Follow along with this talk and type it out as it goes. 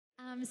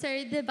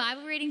So the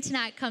Bible reading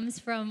tonight comes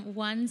from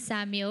 1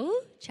 Samuel,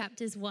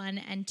 chapters 1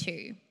 and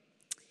 2.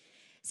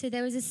 So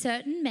there was a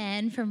certain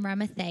man from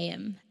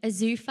Ramathaim, a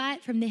Zophite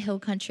from the hill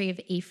country of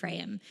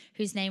Ephraim,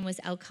 whose name was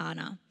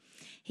Elkanah.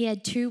 He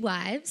had 2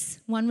 wives.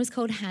 One was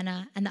called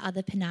Hannah and the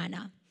other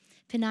Peninnah.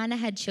 Peninnah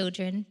had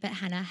children, but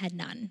Hannah had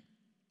none.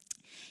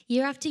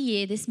 Year after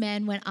year, this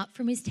man went up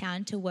from his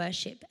town to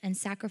worship and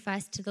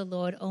sacrifice to the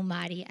Lord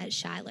Almighty at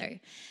Shiloh,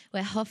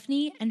 where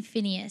Hophni and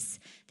Phinehas,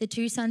 the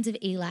 2 sons of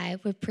Eli,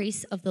 were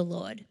priests of the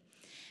Lord.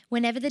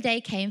 Whenever the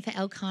day came for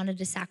Elkanah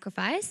to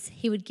sacrifice,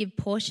 he would give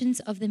portions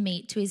of the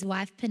meat to his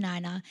wife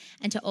Peninnah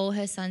and to all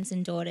her sons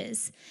and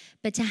daughters.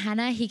 But to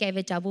Hannah he gave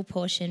a double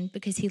portion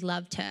because he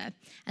loved her,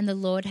 and the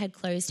Lord had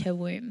closed her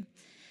womb.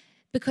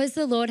 Because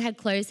the Lord had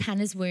closed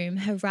Hannah's womb,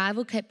 her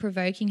rival kept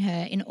provoking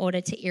her in order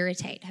to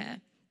irritate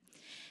her.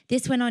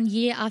 This went on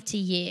year after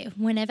year.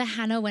 Whenever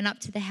Hannah went up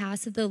to the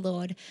house of the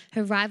Lord,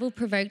 her rival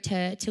provoked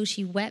her till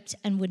she wept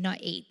and would not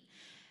eat.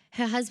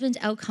 Her husband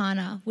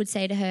Elkanah would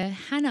say to her,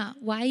 "Hannah,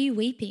 why are you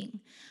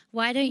weeping?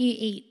 Why don't you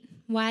eat?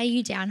 Why are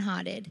you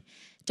downhearted?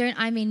 Don't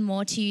I mean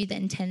more to you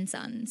than 10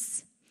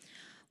 sons?"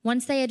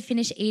 Once they had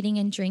finished eating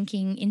and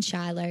drinking in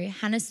Shiloh,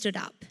 Hannah stood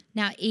up.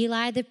 Now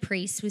Eli the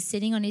priest was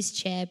sitting on his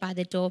chair by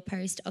the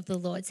doorpost of the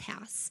Lord's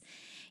house.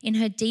 In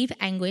her deep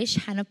anguish,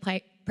 Hannah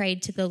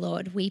prayed to the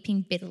Lord,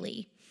 weeping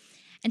bitterly.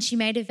 And she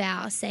made a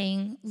vow,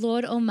 saying,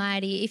 "Lord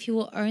Almighty, if you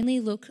will only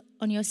look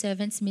on your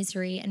servant's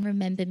misery and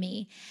remember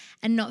me,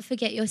 and not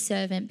forget your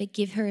servant, but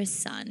give her a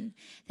son,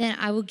 then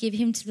I will give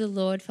him to the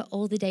Lord for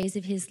all the days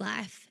of his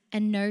life,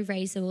 and no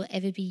razor will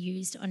ever be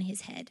used on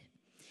his head."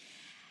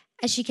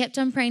 As she kept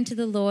on praying to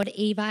the Lord,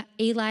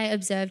 Eli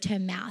observed her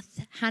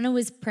mouth. Hannah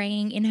was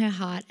praying in her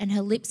heart, and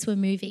her lips were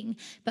moving,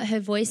 but her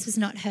voice was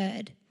not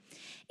heard.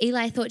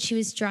 Eli thought she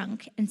was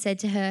drunk and said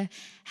to her,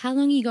 "How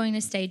long are you going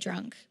to stay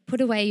drunk?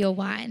 Put away your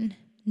wine."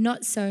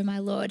 "Not so, my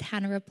lord,"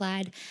 Hannah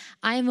replied.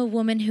 "I am a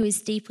woman who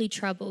is deeply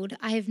troubled.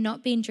 I have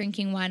not been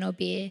drinking wine or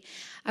beer.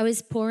 I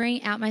was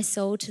pouring out my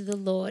soul to the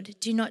Lord.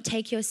 Do not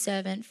take your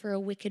servant for a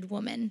wicked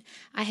woman.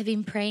 I have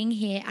been praying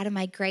here out of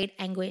my great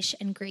anguish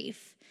and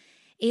grief."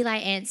 Eli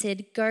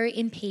answered, "Go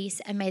in peace,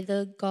 and may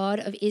the God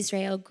of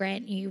Israel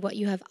grant you what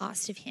you have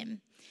asked of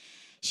him."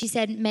 She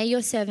said, "May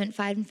your servant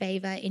find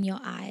favor in your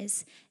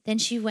eyes." Then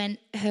she went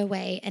her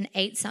way and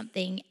ate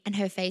something, and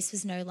her face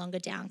was no longer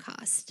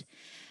downcast.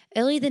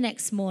 Early the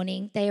next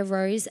morning, they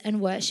arose and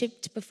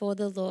worshipped before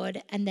the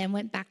Lord and then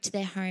went back to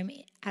their home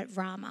at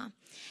Ramah.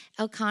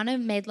 Elkanah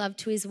made love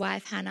to his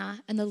wife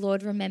Hannah, and the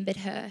Lord remembered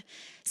her.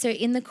 So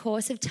in the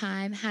course of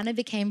time, Hannah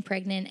became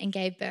pregnant and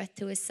gave birth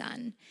to a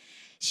son.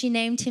 She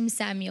named him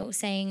Samuel,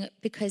 saying,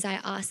 "Because I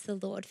asked the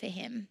Lord for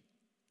him."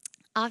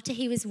 After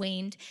he was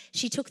weaned,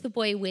 she took the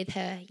boy with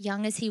her,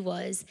 young as he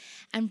was,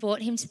 and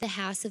brought him to the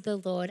house of the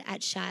Lord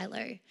at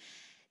Shiloh.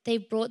 They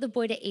brought the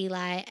boy to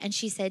Eli, and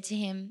she said to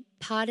him,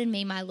 "Pardon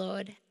me, my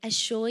lord. As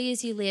surely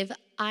as you live,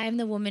 I am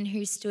the woman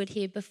who stood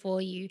here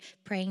before you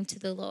praying to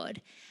the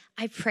Lord.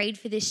 I prayed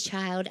for this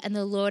child, and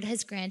the Lord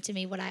has granted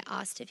me what I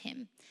asked of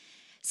him.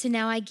 So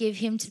now I give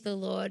him to the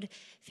Lord.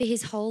 For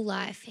his whole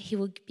life he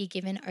will be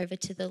given over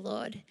to the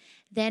Lord."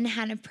 Then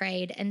Hannah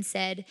prayed and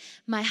said,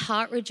 "My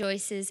heart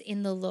rejoices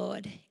in the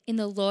Lord. In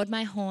the Lord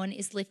my horn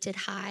is lifted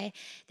high.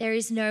 There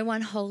is no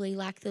one holy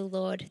like the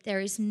Lord.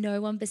 There is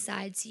no one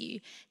besides you.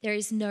 There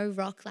is no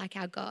rock like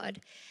our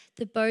God.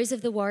 The bows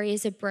of the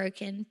warriors are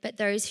broken, but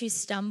those who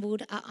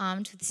stumbled are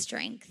armed with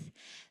strength.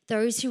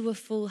 Those who were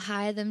full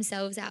hire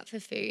themselves out for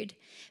food,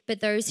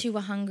 but those who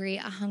were hungry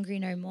are hungry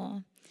no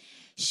more.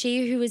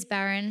 She who was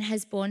barren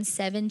has borne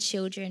 7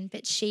 children,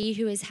 but she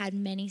who has had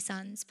many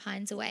sons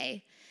pines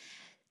away.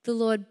 The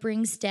Lord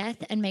brings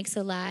death and makes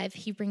alive.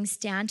 He brings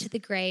down to the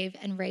grave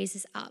and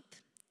raises up.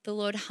 The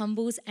Lord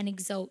humbles and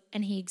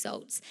he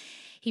exalts.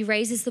 He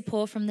raises the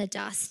poor from the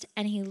dust,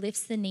 and he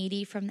lifts the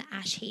needy from the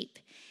ash heap.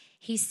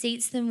 He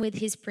seats them with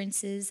his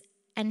princes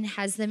and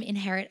has them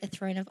inherit a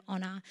throne of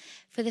honor.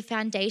 For the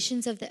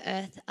foundations of the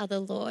earth are the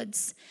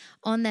Lord's.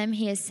 On them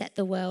he has set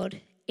the world.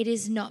 It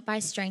is not by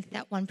strength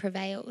that one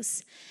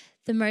prevails.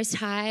 The Most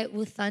High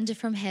will thunder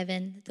from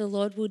heaven. The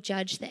Lord will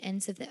judge the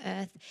ends of the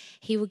earth.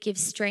 He will give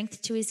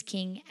strength to his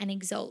king and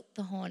exalt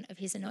the horn of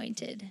his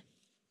anointed.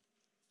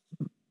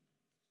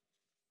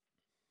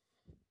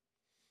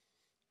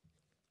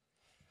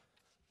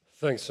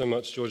 Thanks so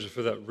much, Georgia,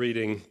 for that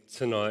reading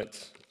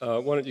tonight.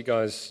 Why don't you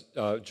guys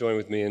join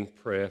with me in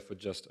prayer for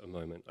just a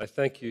moment. I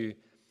thank you,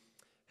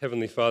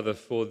 Heavenly Father,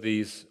 for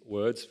these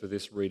words, for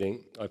this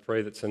reading. I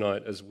pray that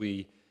tonight as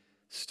we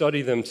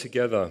study them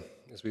together,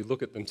 as we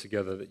look at them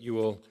together, that you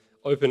will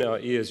open our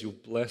ears, you'll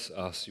bless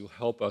us, you'll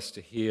help us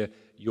to hear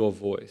your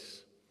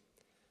voice.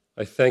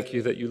 I thank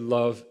you that you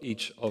love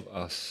each of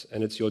us,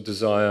 and it's your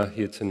desire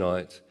here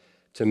tonight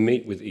to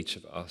meet with each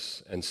of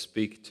us and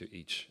speak to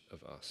each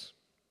of us.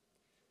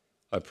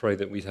 I pray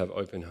that we'd have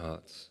open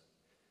hearts.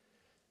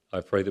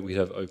 I pray that we'd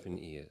have open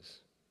ears.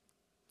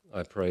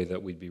 I pray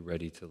that we'd be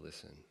ready to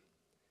listen.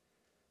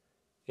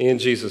 In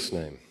Jesus'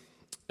 name,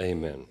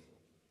 amen.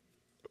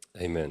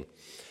 Amen.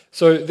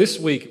 So this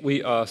week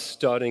we are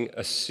starting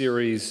a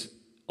series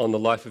on the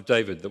life of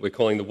David that we're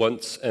calling the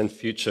Once and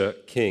Future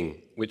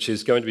King, which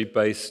is going to be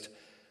based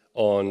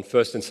on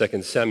 1st and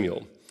 2nd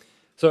Samuel.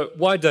 So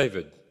why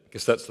David? I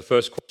guess that's the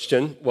first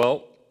question.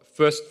 Well,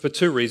 first, for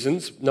two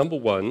reasons. Number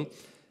one,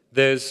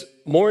 there's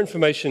more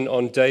information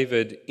on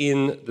David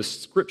in the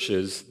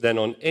scriptures than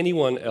on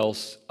anyone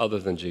else other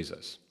than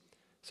Jesus.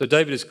 So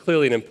David is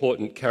clearly an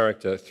important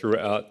character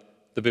throughout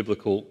the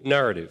biblical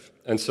narrative,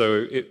 and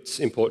so it's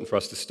important for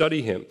us to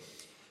study him.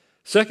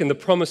 Second, the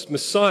promised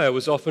Messiah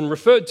was often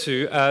referred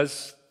to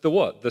as the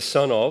what? The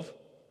son of?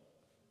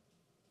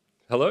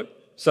 Hello?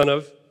 Son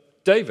of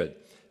David.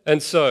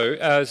 And so,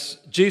 as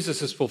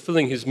Jesus is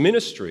fulfilling his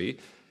ministry,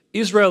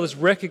 Israel is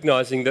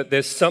recognizing that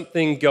there's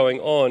something going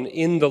on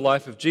in the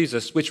life of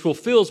Jesus which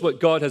fulfills what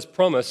God has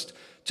promised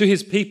to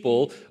his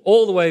people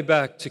all the way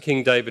back to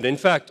King David. In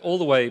fact, all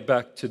the way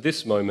back to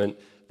this moment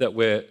that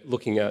we're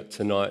looking at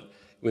tonight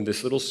with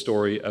this little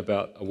story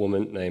about a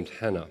woman named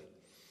Hannah.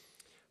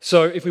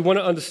 So if we want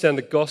to understand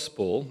the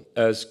gospel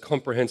as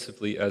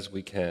comprehensively as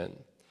we can,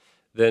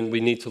 then we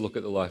need to look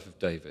at the life of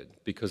David,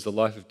 because the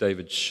life of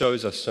David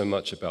shows us so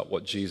much about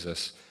what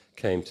Jesus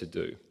came to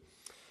do.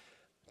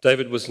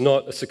 David was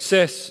not a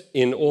success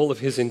in all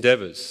of his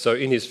endeavors. So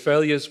in his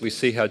failures, we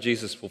see how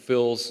Jesus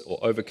fulfills or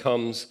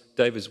overcomes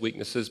David's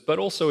weaknesses, but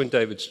also in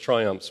David's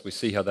triumphs, we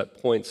see how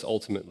that points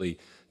ultimately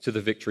to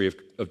the victory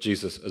of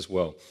Jesus as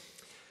well.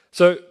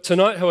 So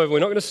tonight, however, we're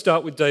not going to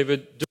start with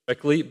David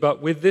directly,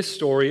 but with this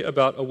story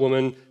about a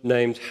woman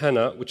named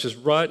Hannah, which is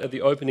right at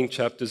the opening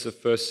chapters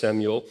of 1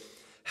 Samuel.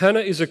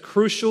 Hannah is a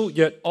crucial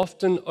yet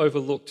often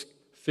overlooked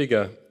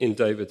figure in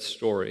David's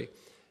story.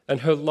 And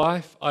her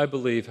life, I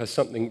believe, has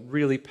something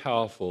really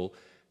powerful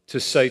to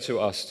say to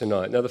us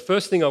tonight. Now, the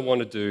first thing I want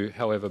to do,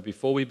 however,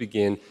 before we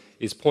begin,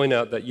 is point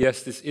out that,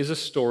 yes, this is a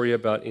story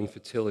about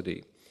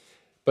infertility.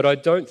 But I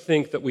don't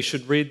think that we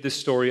should read this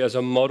story as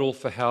a model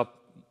for how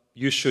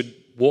you should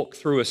walk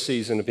through a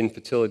season of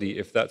infertility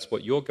if that's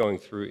what you're going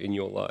through in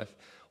your life.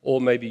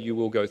 Or maybe you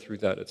will go through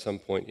that at some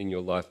point in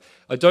your life.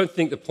 I don't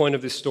think the point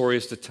of this story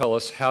is to tell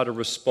us how to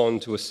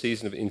respond to a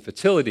season of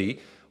infertility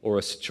or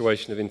a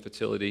situation of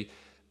infertility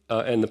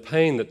and the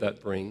pain that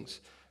that brings.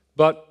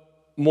 But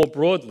more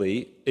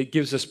broadly, it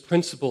gives us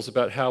principles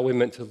about how we're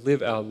meant to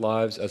live our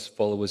lives as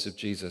followers of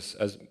Jesus,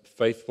 as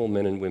faithful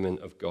men and women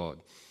of God.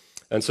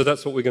 And so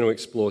that's what we're going to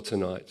explore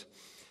tonight.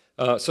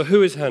 So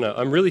who is Hannah?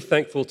 I'm really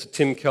thankful to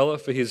Tim Keller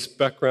for his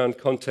background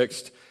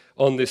context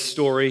on this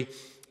story,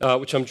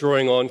 which I'm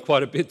drawing on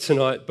quite a bit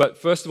tonight. But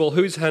first of all,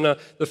 who's Hannah?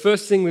 The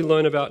first thing we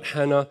learn about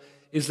Hannah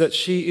is that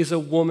she is a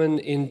woman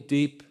in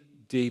deep,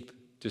 deep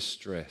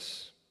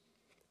distress.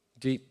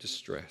 Deep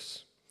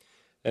distress.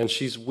 And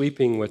she's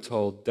weeping, we're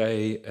told,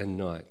 day and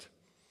night.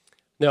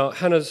 Now,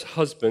 Hannah's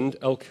husband,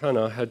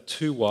 Elkanah, had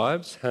two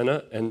wives,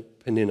 Hannah and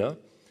Peninnah.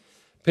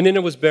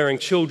 Peninnah was bearing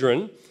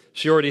children.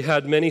 She already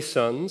had many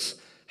sons.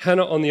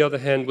 Hannah, on the other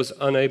hand, was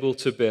unable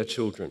to bear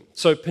children.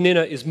 So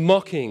Peninnah is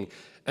mocking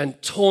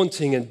and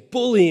taunting and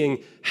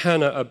bullying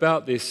Hannah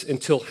about this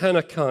until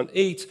Hannah can't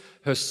eat.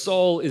 Her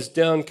soul is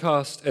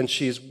downcast and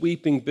she is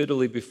weeping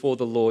bitterly before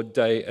the Lord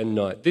day and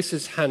night. This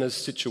is Hannah's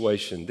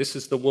situation. This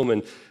is the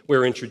woman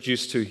we're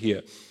introduced to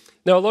here.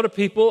 Now, a lot of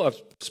people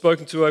I've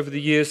spoken to over the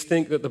years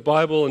think that the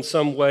Bible in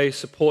some way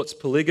supports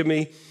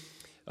polygamy,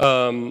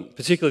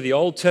 particularly the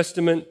Old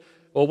Testament.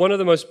 Well, one of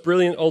the most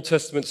brilliant Old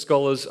Testament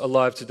scholars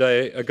alive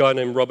today, a guy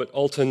named Robert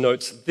Alter,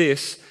 notes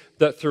this,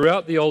 that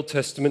throughout the Old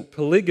Testament,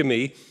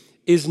 polygamy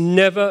is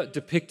never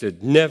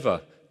depicted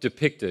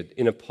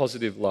in a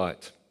positive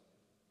light.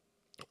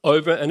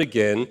 Over and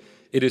again,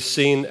 it is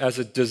seen as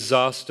a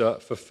disaster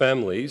for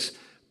families,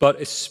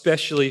 but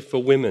especially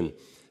for women.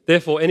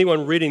 Therefore,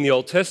 anyone reading the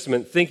Old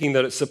Testament thinking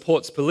that it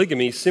supports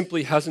polygamy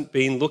simply hasn't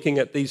been looking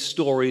at these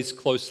stories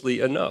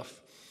closely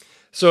enough.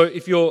 So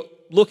if you're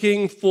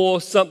looking for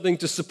something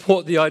to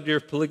support the idea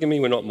of polygamy,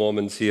 we're not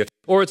Mormons here,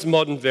 or its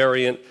modern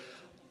variant,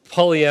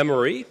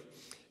 polyamory,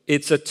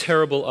 it's a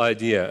terrible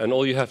idea, and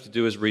all you have to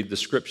do is read the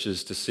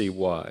scriptures to see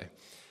why.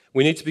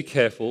 We need to be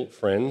careful,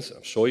 friends.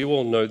 I'm sure you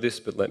all know this,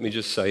 but let me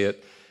just say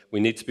it.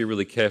 We need to be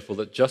really careful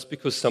that just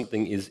because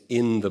something is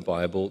in the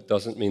Bible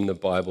doesn't mean the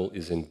Bible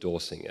is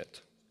endorsing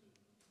it.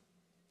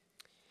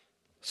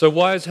 So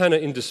why is Hannah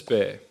in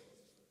despair?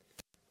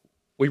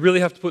 We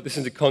really have to put this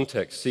into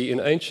context. See, in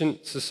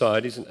ancient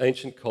societies and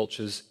ancient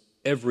cultures,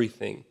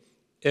 everything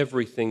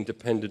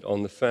depended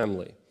on the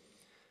family.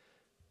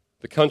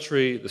 The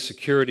country, the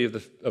security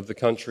of the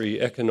country,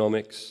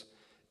 economics,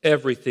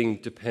 everything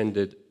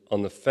depended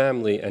on the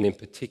family and in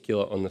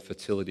particular on the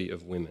fertility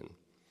of women.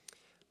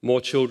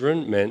 More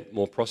children meant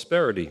more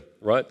prosperity,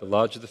 right? The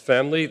larger the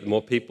family, the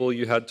more people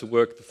you had to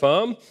work the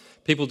farm.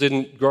 People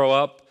didn't grow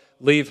up,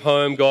 leave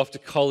home, go off to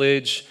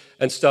college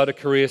and start a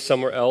career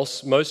somewhere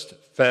else. Most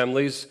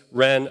families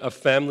ran a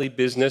family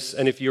business,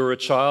 and if you were a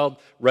child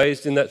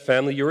raised in that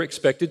family, you were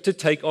expected to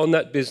take on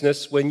that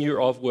business when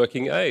you're of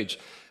working age.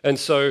 And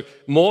so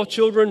more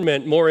children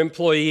meant more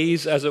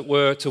employees, as it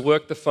were, to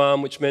work the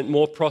farm, which meant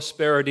more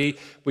prosperity,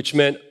 which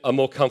meant a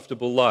more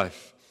comfortable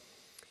life.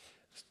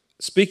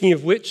 Speaking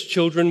of which,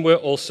 children were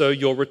also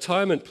your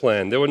retirement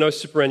plan. There were no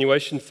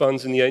superannuation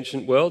funds in the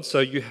ancient world,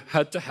 so you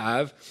had to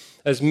have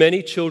as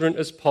many children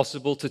as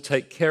possible to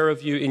take care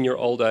of you in your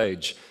old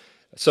age.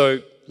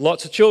 So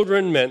lots of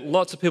children meant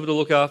lots of people to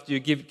look after you,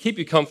 keep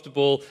you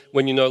comfortable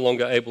when you're no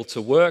longer able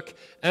to work.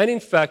 And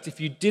in fact, if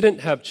you didn't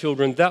have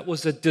children, that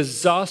was a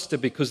disaster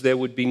because there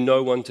would be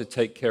no one to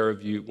take care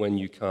of you when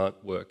you can't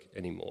work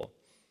anymore.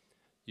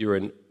 You're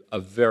in a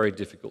very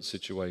difficult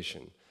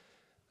situation.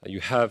 You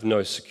have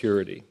no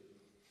security.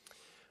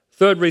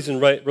 Third reason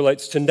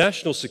relates to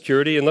national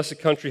security. Unless a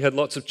country had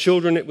lots of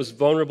children, it was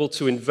vulnerable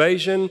to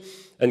invasion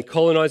and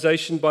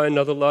colonization by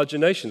another larger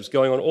nation. It was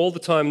going on all the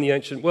time in the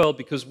ancient world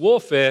because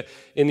warfare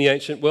in the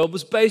ancient world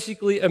was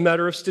basically a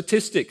matter of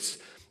statistics.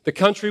 The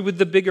country with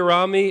the bigger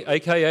army,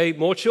 aka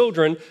more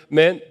children,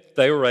 meant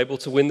they were able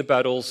to win the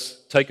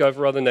battles, take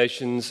over other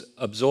nations,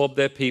 absorb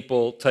their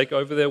people, take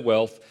over their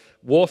wealth.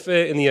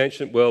 Warfare in the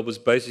ancient world was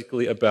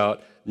basically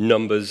about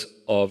numbers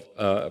of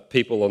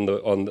people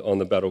on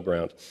the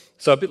battleground.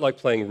 So a bit like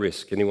playing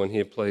Risk. Anyone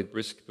here played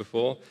Risk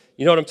before?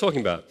 You know what I'm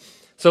talking about.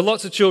 So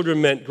lots of children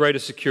meant greater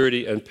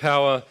security and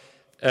power.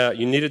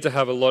 You needed to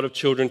have a lot of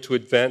children to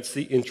advance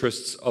the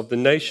interests of the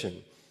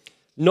nation.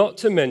 Not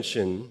to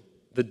mention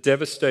the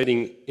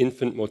devastating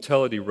infant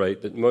mortality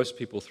rate that most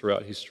people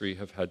throughout history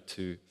have had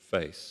to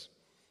face.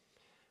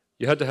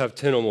 You had to have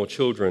 10 or more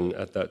children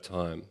at that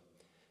time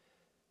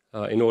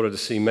in order to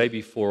see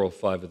maybe 4 or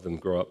 5 of them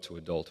grow up to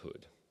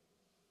adulthood.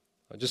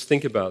 Just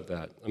think about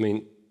that. I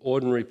mean,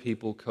 ordinary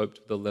people coped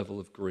with a level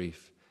of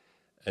grief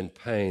and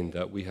pain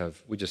that we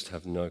just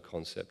have no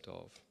concept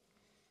of,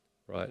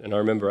 right? And I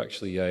remember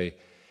actually a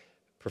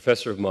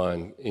professor of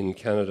mine in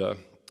Canada,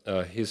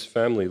 his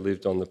family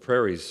lived on the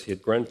prairies. He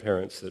had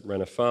grandparents that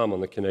ran a farm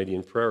on the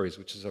Canadian prairies,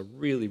 which is a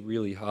really,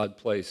 really hard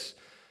place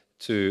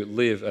to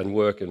live and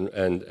work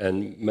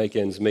and make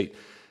ends meet.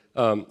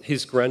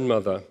 His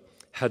grandmother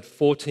had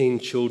 14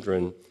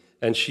 children,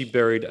 and she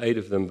buried 8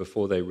 of them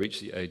before they reached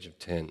the age of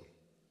 10.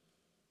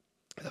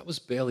 That was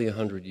barely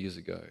 100 years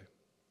ago,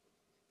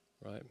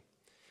 right?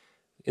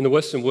 In the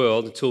Western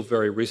world, until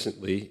very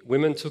recently,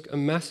 women took a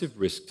massive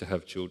risk to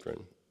have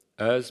children,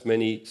 as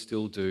many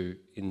still do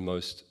in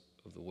most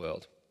of the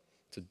world.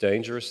 It's a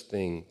dangerous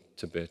thing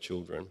to bear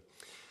children.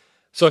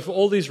 So for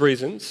all these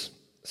reasons,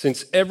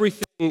 since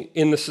everything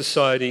in the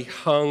society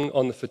hung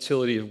on the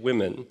fertility of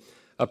women,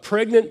 a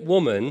pregnant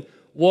woman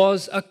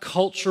was a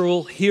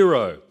cultural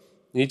hero.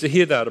 You need to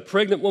hear that. A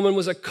pregnant woman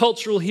was a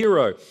cultural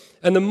hero.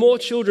 And the more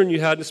children you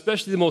had, and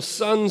especially the more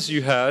sons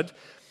you had,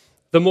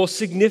 the more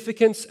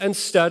significance and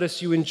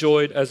status you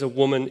enjoyed as a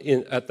woman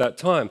at that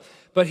time.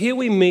 But here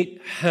we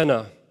meet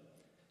Hannah,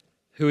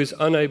 who is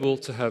unable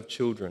to have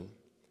children.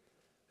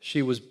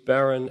 She was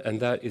barren, and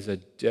that is a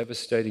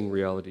devastating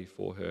reality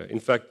for her. In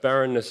fact,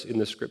 barrenness in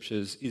the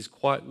scriptures is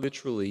quite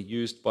literally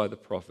used by the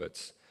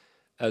prophets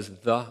as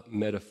the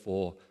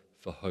metaphor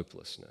for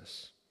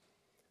hopelessness.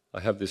 I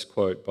have this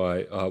quote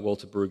by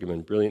Walter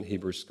Brueggemann, brilliant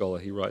Hebrew scholar.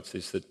 He writes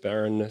this, that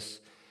barrenness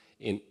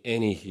in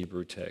any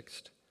Hebrew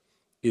text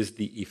is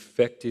the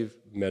effective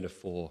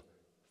metaphor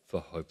for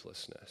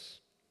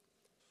hopelessness.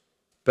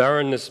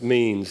 Barrenness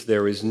means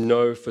there is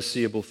no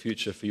foreseeable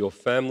future for your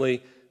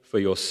family, for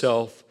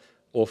yourself,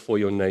 or for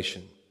your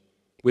nation.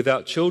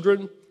 Without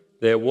children,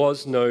 there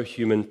was no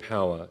human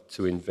power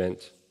to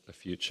invent a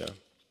future.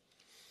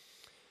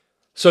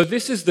 So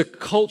this is the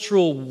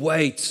cultural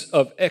weight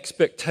of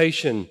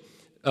expectation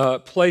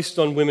placed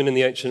on women in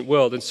the ancient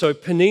world. And so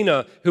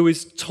Peninnah, who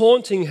is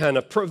taunting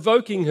Hannah,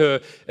 provoking her,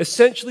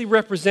 essentially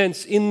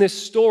represents in this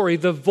story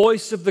the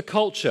voice of the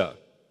culture.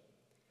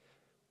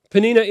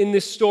 Peninnah in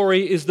this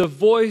story is the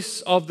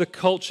voice of the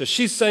culture.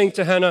 She's saying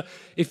to Hannah,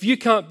 if you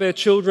can't bear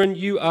children,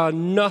 you are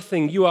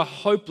nothing, you are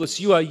hopeless,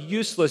 you are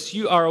useless,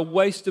 you are a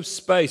waste of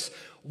space.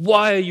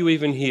 Why are you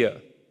even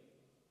here?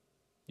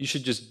 You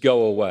should just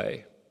go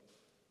away.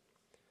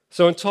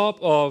 So on top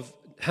of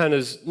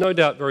Hannah's no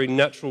doubt very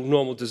natural,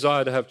 normal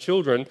desire to have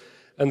children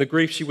and the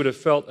grief she would have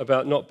felt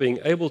about not being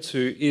able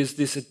to is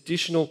this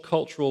additional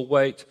cultural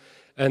weight,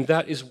 and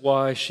that is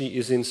why she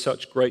is in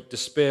such great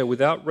despair.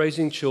 Without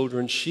raising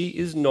children, she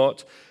is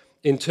not,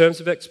 in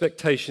terms of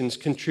expectations,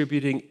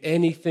 contributing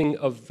anything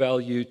of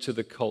value to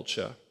the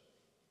culture.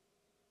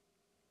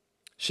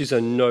 She's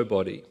a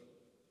nobody,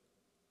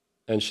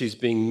 and she's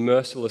being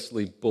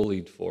mercilessly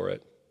bullied for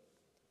it.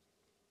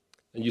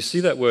 And you see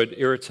that word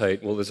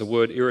irritate. Well, there's a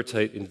word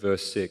irritate in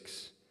verse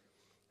 6.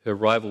 Her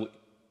rival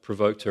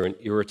provoked her and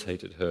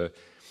irritated her.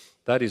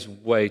 That is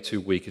way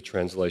too weak a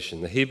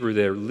translation. The Hebrew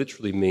there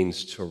literally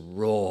means to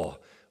roar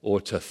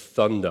or to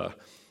thunder.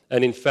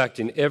 And in fact,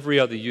 in every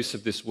other use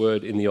of this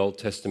word in the Old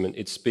Testament,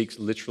 it speaks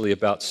literally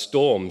about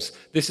storms.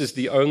 This is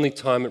the only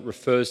time it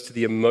refers to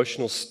the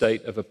emotional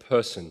state of a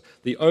person.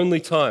 The only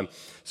time.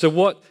 So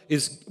what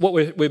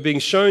we're being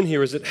shown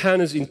here is that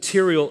Hannah's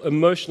interior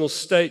emotional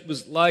state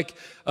was like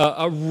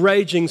a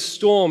raging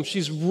storm.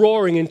 She's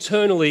roaring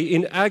internally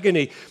in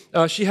agony.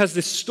 She has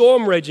this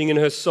storm raging in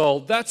her soul.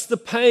 That's the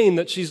pain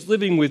that she's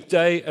living with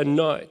day and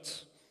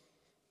night.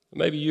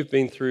 Maybe you've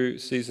been through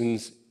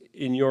seasons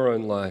in your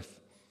own life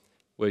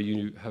where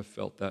you have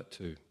felt that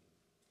too.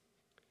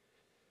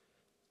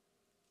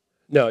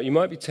 Now, you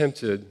might be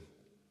tempted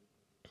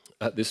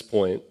at this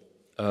point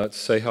to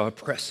say how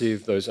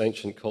oppressive those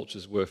ancient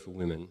cultures were for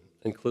women,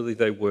 and clearly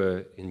they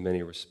were in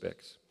many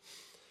respects.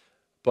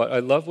 But I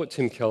love what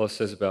Tim Keller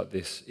says about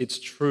this. It's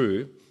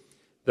true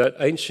that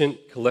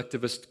ancient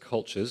collectivist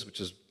cultures,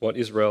 which is what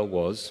Israel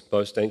was,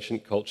 most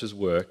ancient cultures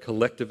were,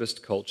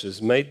 collectivist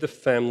cultures, made the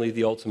family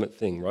the ultimate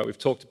thing, right? We've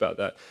talked about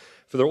that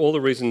for all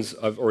the reasons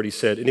I've already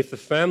said. And if the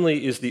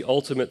family is the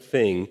ultimate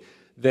thing,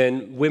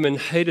 then women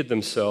hated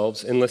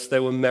themselves unless they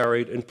were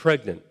married and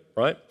pregnant,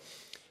 right?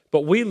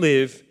 But we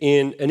live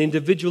in an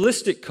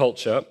individualistic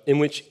culture in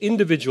which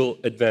individual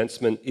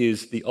advancement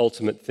is the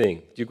ultimate thing.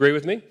 Do you agree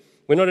with me?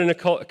 We're not in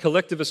a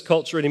collectivist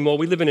culture anymore.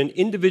 We live in an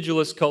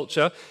individualist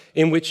culture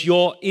in which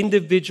your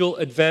individual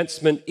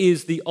advancement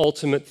is the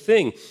ultimate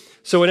thing.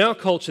 So in our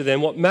culture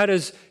then, what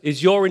matters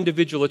is your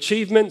individual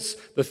achievements,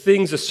 the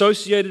things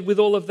associated with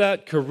all of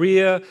that,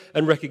 career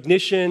and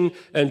recognition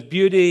and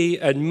beauty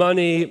and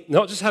money,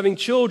 not just having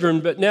children,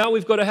 but now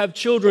we've got to have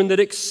children that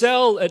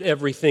excel at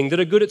everything, that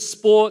are good at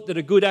sport, that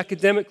are good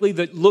academically,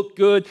 that look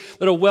good,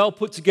 that are well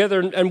put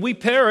together. And we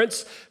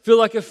parents feel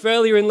like a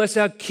failure unless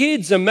our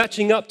kids are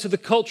matching up to the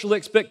cultural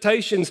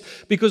expectations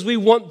because we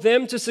want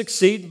them to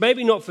succeed,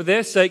 maybe not for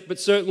their sake, but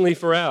certainly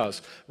for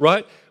ours,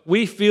 right?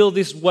 We feel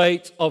this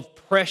weight of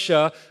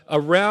pressure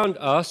around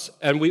us,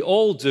 and we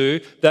all do,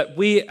 that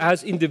we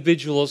as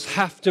individuals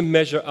have to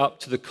measure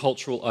up to the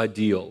cultural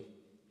ideal.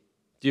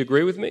 Do you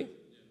agree with me?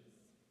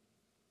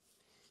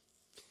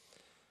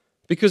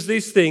 Because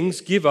these things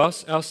give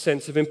us our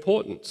sense of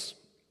importance.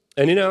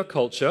 And in our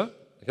culture,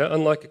 okay,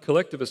 unlike a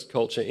collectivist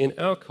culture, in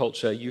our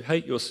culture, you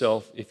hate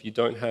yourself if you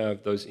don't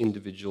have those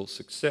individual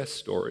success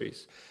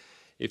stories,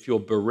 if you're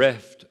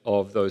bereft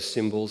of those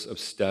symbols of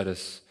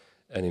status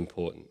and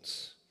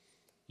importance.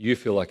 You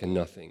feel like a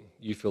nothing.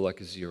 You feel like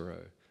a zero.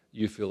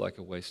 You feel like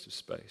a waste of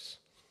space.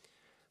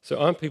 So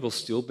aren't people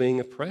still being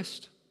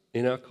oppressed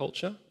in our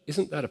culture?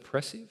 Isn't that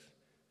oppressive?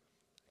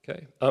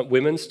 Okay. Aren't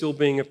women still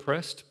being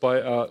oppressed by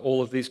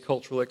all of these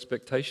cultural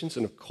expectations?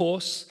 And of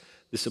course,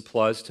 this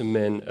applies to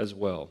men as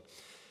well.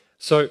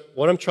 So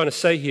what I'm trying to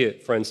say here,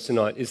 friends,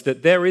 tonight is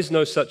that there is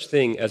no such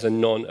thing as a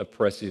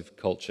non-oppressive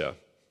culture.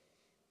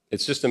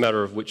 It's just a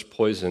matter of which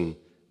poison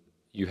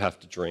you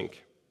have to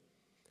drink.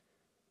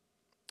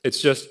 It's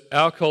just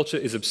our culture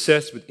is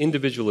obsessed with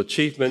individual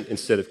achievement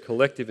instead of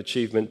collective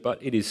achievement, but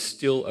it is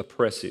still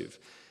oppressive,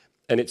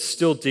 and it's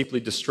still deeply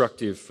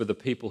destructive for the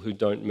people who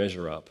don't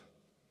measure up,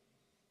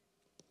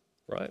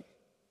 right?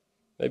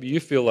 Maybe you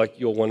feel like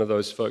you're one of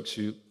those folks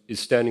who is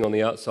standing on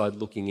the outside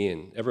looking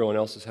in. Everyone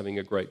else is having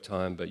a great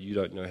time, but you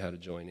don't know how to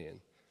join in.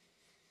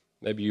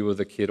 Maybe you were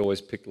the kid always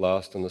picked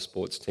last on the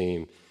sports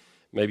team.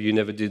 Maybe you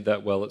never did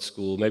that well at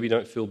school. Maybe you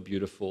don't feel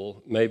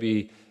beautiful.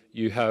 Maybe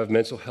you have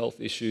mental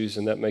health issues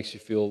and that makes you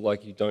feel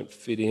like you don't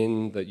fit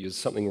in, that there's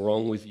something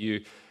wrong with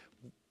you.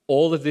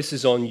 All of this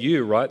is on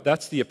you, right?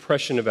 That's the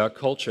oppression of our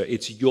culture.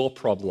 It's your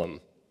problem.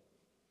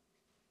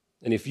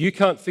 And if you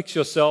can't fix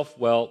yourself,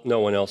 well, no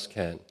one else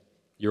can.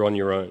 You're on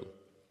your own.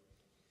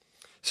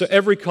 So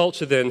every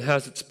culture then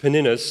has its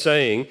paninas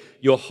saying,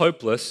 you're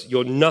hopeless,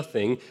 you're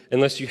nothing,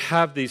 unless you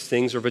have these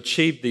things or have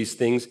achieved these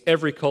things.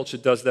 Every culture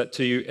does that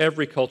to you.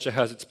 Every culture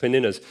has its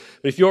paninas.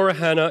 But if you're a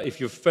Hannah, if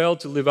you've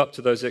failed to live up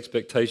to those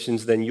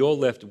expectations, then you're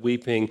left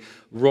weeping,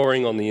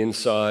 roaring on the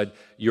inside.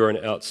 You're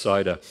an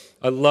outsider.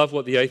 I love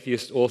what the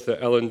atheist author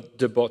Alain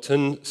de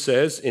Botton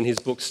says in his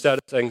book,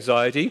 Status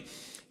Anxiety.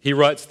 He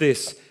writes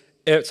this.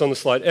 It's on the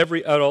slide.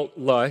 Every adult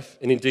life,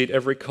 and indeed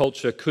every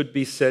culture, could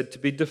be said to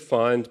be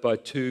defined by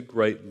two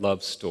great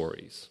love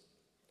stories.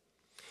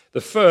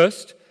 The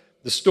first,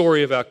 the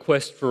story of our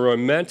quest for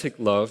romantic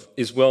love,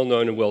 is well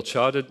known and well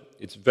charted.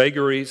 Its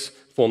vagaries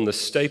form the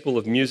staple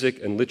of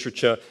music and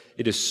literature.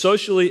 It is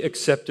socially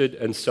accepted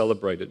and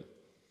celebrated.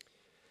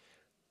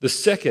 The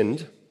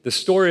second, the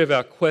story of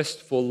our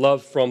quest for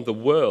love from the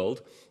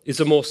world, is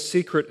a more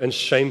secret and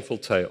shameful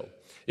tale.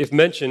 If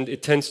mentioned,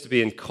 it tends to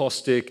be in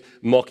caustic,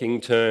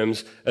 mocking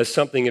terms as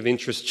something of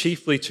interest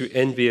chiefly to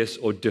envious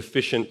or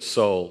deficient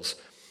souls.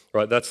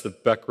 Right, that's the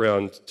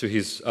background to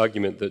his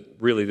argument that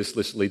really this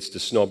list leads to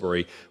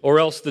snobbery. Or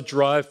else the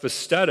drive for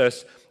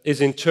status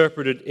is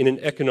interpreted in an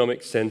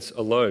economic sense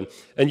alone.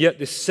 And yet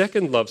this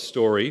second love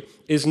story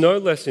is no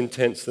less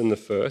intense than the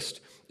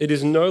first. It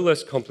is no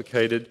less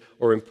complicated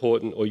or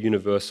important or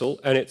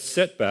universal, and its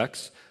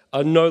setbacks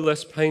are no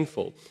less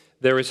painful.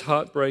 There is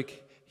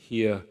heartbreak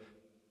here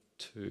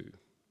too.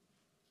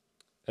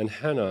 And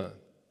Hannah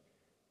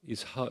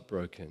is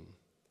heartbroken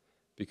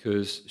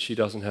because she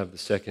doesn't have the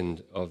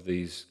second of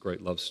these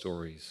great love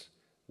stories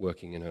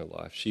working in her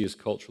life. She is,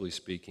 culturally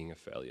speaking, a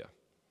failure.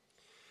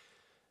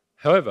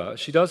 However,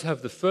 she does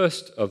have the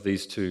first of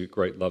these two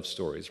great love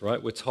stories,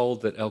 right? We're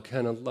told that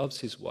Elkanah loves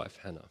his wife,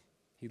 Hannah.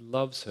 He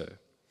loves her.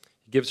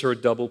 He gives her a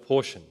double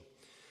portion.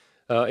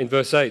 In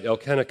verse 8,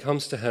 Elkanah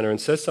comes to Hannah and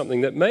says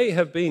something that may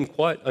have been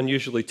quite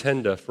unusually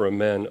tender for a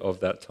man of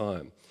that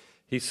time.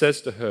 He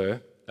says to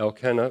her,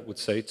 Elkanah would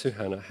say to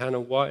Hannah, Hannah,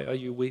 why are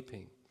you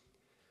weeping?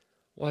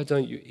 Why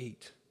don't you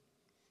eat?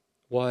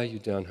 Why are you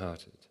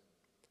downhearted?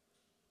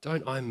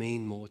 Don't I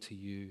mean more to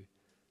you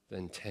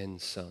than 10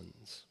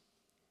 sons?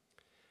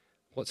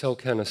 What's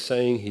Elkanah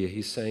saying here?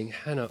 He's saying,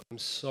 Hannah, I'm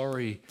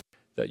sorry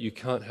that you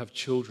can't have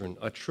children.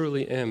 I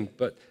truly am,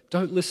 but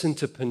don't listen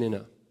to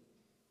Peninnah.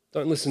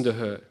 Don't listen to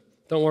her.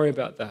 Don't worry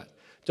about that.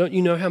 Don't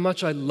you know how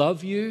much I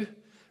love you?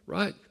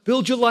 Right?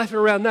 Build your life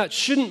around that.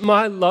 Shouldn't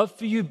my love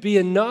for you be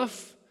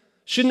enough?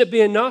 Shouldn't it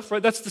be enough?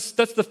 Right? That's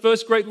the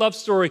first great love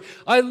story.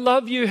 I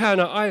love you,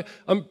 Hannah.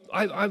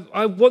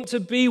 I want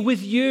to be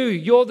with you.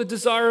 You're the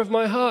desire of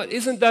my heart.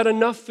 Isn't that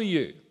enough for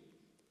you?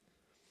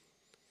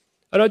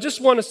 And I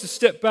just want us to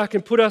step back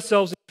and put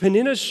ourselves in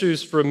Peninnah's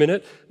shoes for a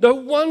minute. No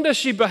wonder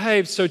she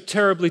behaves so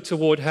terribly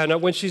toward Hannah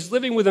when she's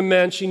living with a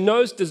man she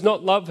knows does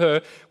not love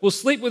her, will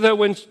sleep with her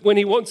when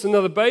he wants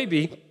another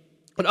baby,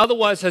 but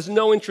otherwise has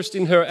no interest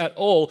in her at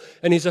all,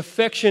 and his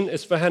affection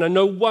is for Hannah.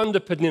 No wonder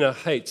Peninnah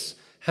hates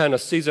Hannah,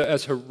 sees her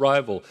as her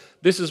rival.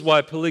 This is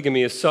why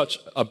polygamy is such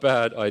a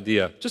bad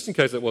idea, just in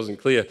case that wasn't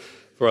clear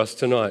for us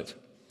tonight.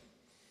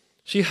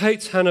 She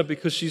hates Hannah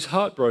because she's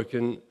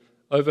heartbroken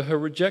over her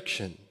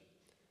rejection.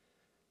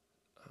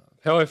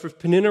 However, if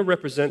Peninnah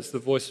represents the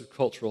voice of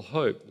cultural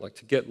hope, like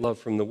to get love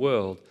from the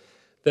world,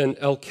 then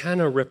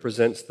Elkanah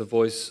represents the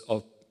voice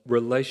of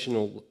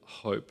relational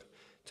hope,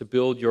 to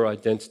build your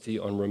identity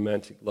on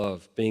romantic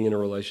love, being in a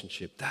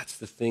relationship. That's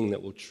the thing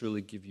that will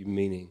truly give you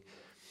meaning.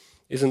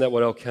 Isn't that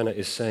what Elkanah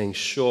is saying?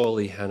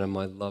 Surely, Hannah,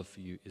 my love for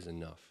you is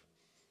enough.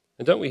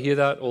 And don't we hear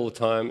that all the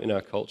time in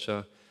our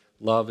culture?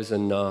 Love is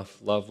enough.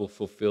 Love will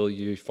fulfill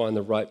you. Find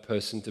the right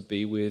person to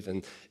be with,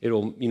 and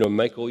it'll,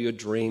 make all your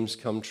dreams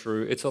come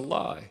true. It's a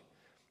lie.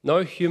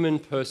 No human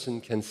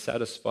person can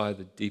satisfy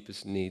the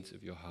deepest needs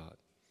of your heart.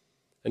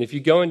 And if you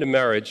go into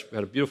marriage, we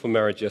had a beautiful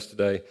marriage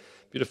yesterday,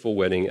 beautiful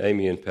wedding,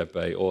 Amy and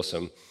Pepe,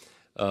 awesome.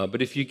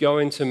 But if you go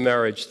into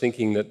marriage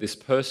thinking that this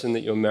person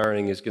that you're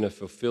marrying is going to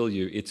fulfill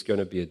you, it's going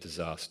to be a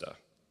disaster.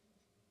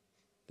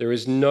 There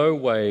is no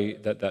way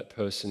that that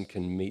person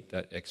can meet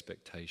that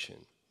expectation.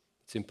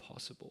 It's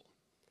impossible.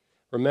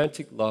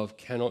 Romantic love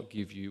cannot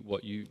give you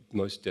what you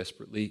most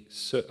desperately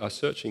are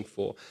searching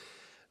for.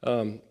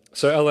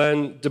 So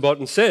Alain de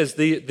Botton says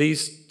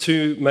these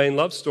two main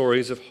love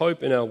stories of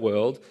hope in our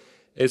world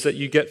is that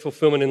you get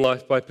fulfillment in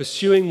life by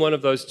pursuing one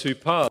of those two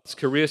paths,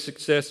 career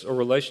success or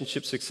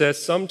relationship success.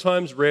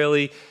 Sometimes,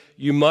 rarely,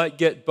 you might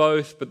get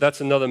both, but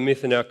that's another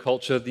myth in our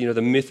culture,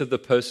 the myth of the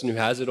person who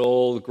has it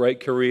all, the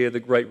great career, the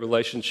great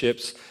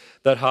relationships.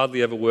 That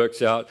hardly ever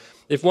works out.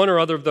 If one or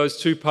other of those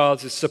two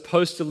paths is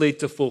supposed to lead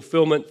to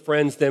fulfillment,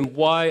 friends, then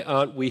why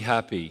aren't we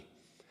happy?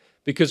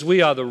 Because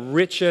we are the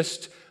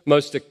richest,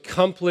 most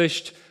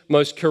accomplished,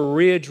 most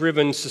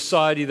career-driven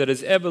society that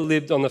has ever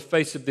lived on the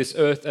face of this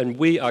earth, and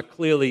we are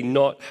clearly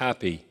not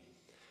happy.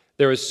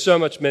 There is so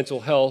much mental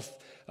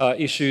health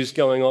issues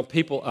going on.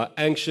 People are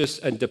anxious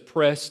and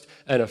depressed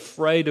and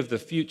afraid of the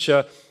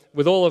future.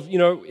 With all of,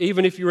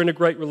 even if you're in a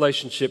great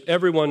relationship,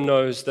 everyone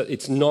knows that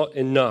it's not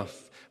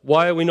enough.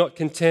 Why are we not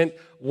content?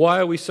 Why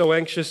are we so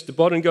anxious? De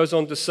Botton goes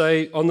on to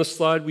say, on the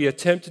slide, we are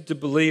tempted to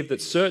believe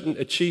that certain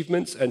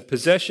achievements and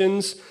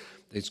possessions,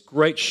 these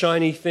great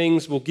shiny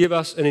things, will give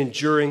us an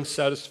enduring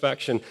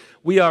satisfaction.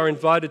 We are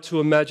invited to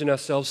imagine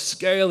ourselves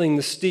scaling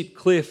the steep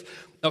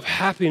cliff of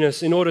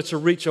happiness in order to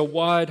reach a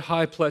wide,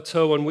 high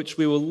plateau on which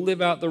we will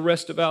live out the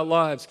rest of our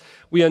lives.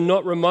 We are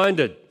not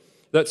reminded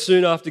that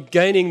soon after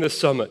gaining the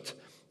summit,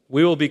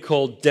 we will be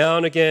called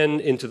down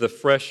again into the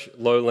fresh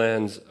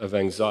lowlands of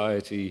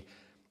anxiety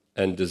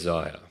and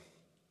desire.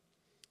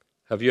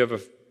 Have you ever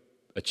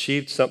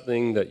achieved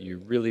something that you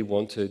really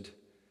wanted,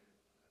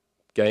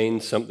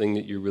 gained something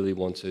that you really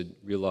wanted,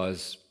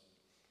 realize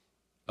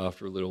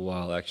after a little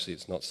while, actually,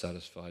 it's not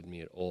satisfied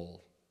me at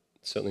all.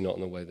 Certainly not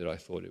in the way that I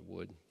thought it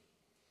would.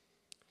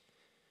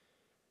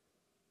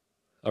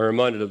 I'm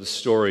reminded of the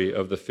story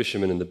of the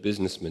fisherman and the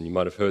businessman. You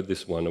might have heard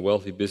this one. A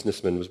wealthy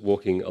businessman was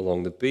walking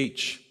along the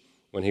beach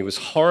when he was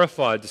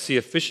horrified to see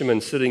a fisherman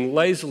sitting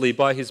lazily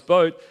by his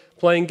boat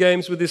playing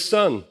games with his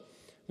son.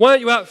 "Why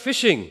aren't you out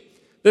fishing?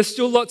 There's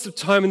still lots of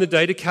time in the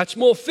day to catch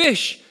more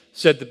fish,"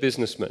 said the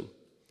businessman.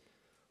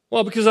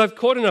 "Well, because I've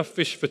caught enough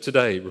fish for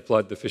today,"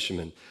 replied the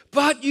fisherman.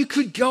 "But you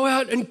could go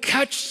out and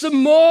catch some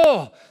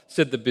more,"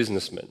 said the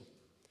businessman.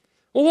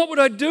 "Well, what would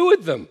I do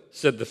with them?"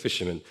 said the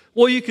fisherman.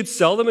 "Well, you could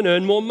sell them and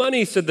earn more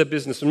money," said the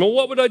businessman. "Well,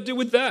 what would I do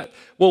with that?"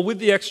 "Well, with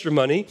the extra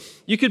money,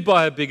 you could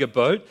buy a bigger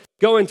boat,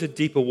 go into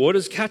deeper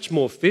waters, catch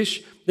more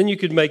fish, then you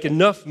could make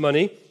enough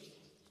money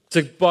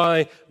to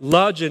buy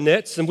larger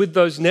nets, and with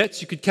those nets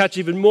you could catch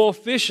even more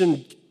fish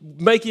and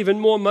make even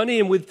more money,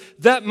 and with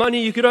that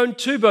money you could own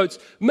 2 boats,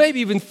 maybe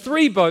even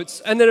 3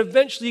 boats, and then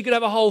eventually you could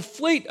have a whole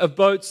fleet of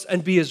boats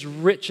and be as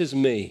rich as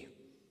me."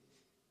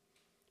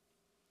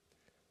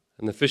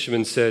 And the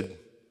fisherman said,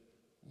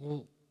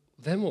 "Well,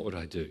 then what would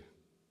I do?"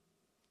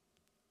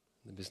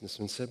 The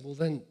businessman said, "Well,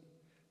 then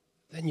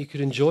you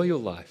could enjoy your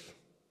life."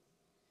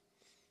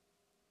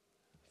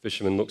 The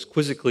fisherman looks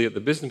quizzically at the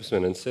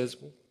businessman and says,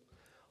 "Well,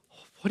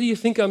 what do you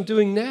think I'm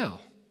doing now?"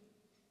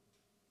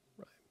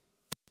 Right.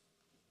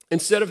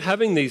 Instead of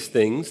having these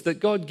things that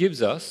God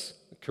gives us,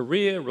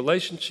 career,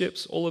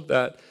 relationships, all of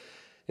that.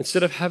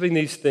 Instead of having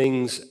these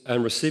things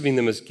and receiving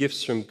them as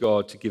gifts from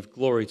God to give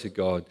glory to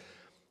God,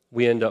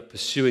 we end up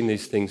pursuing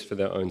these things for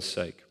their own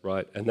sake,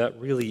 right? And that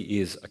really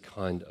is a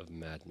kind of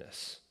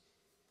madness,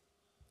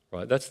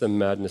 right? That's the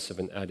madness of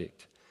an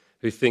addict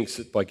who thinks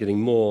that by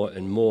getting more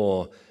and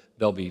more,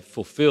 they'll be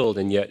fulfilled,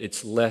 and yet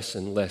it's less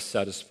and less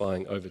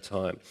satisfying over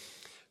time.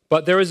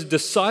 But there is a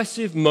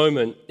decisive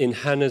moment in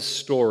Hannah's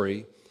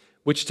story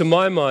which to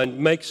my mind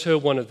makes her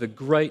one of the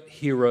great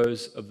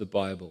heroes of the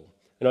Bible.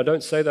 And I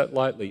don't say that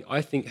lightly.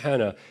 I think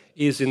Hannah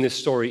is in this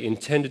story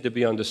intended to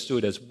be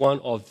understood as one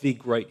of the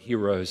great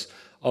heroes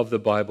of the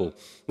Bible.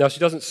 Now, she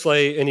doesn't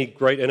slay any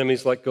great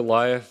enemies like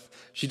Goliath.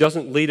 She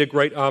doesn't lead a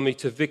great army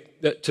to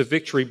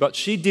victory, but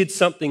she did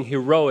something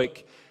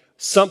heroic,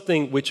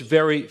 something which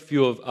very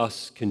few of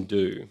us can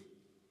do.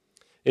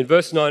 In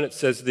verse 9 it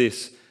says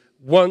this,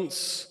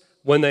 "Once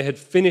when they had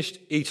finished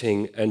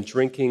eating and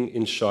drinking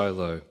in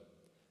Shiloh,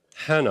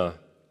 Hannah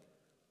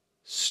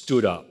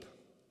stood up."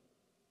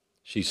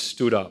 She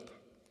stood up.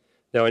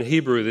 Now in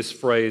Hebrew, this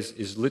phrase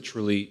is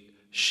literally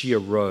she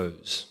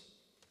arose.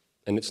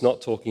 And it's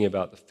not talking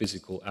about the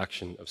physical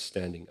action of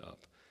standing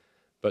up,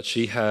 but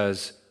she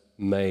has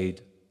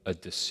made a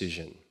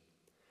decision.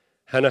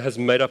 Hannah has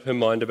made up her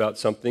mind about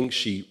something.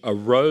 She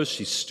arose,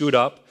 she stood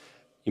up.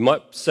 You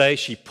might say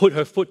she put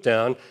her foot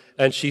down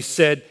and she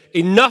said,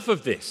 "Enough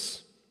of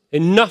this,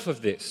 enough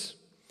of this."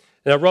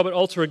 Now, Robert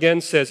Alter again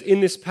says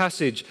in this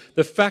passage,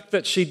 the fact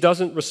that she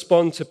doesn't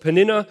respond to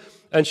Peninnah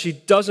and she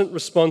doesn't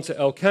respond to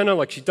Elkanah,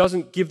 like she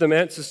doesn't give them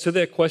answers to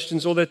their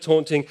questions or their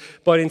taunting,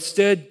 but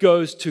instead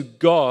goes to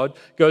God,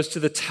 goes to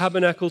the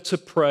tabernacle to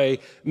pray,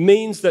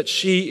 means that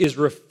she is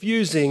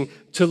refusing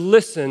to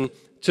listen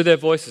to their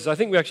voices. I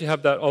think we actually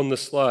have that on the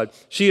slide.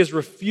 She is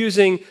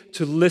refusing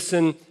to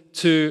listen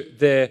to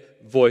their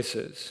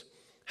voices.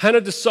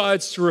 Hannah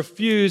decides to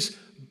refuse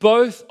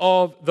both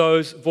of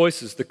those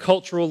voices, the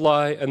cultural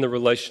lie and the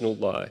relational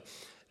lie.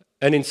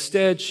 And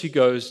instead, she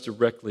goes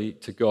directly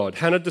to God.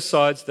 Hannah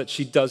decides that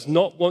she does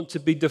not want to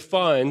be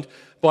defined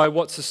by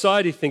what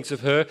society thinks of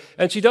her,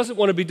 and she doesn't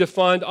want to be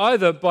defined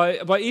either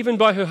even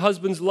by her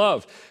husband's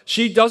love.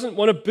 She doesn't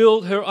want to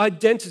build her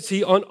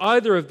identity on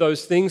either of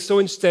those things, so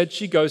instead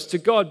she goes to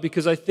God,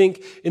 because I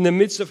think in the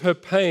midst of her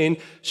pain,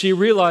 she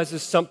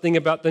realizes something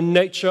about the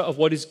nature of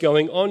what is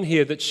going on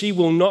here, that she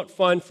will not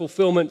find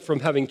fulfillment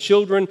from having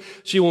children.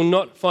 She will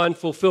not find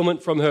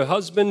fulfillment from her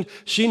husband.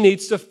 She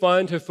needs to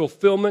find her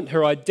fulfillment,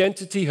 her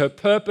identity, her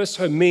purpose,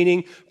 her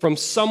meaning from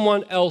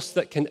someone else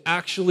that can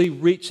actually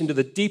reach into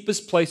the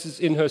deepest places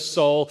in her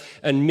soul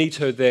and meet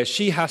her there.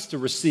 She has to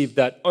receive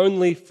that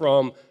only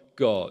from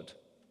God.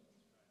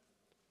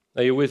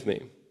 Are you with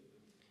me?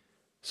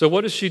 So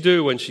what does she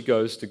do when she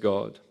goes to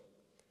God?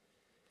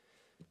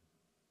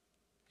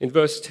 In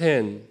verse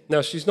 10,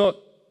 now she's not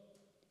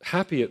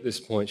happy at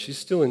this point. She's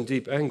still in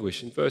deep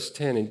anguish. In verse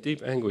 10, in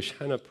deep anguish,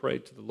 Hannah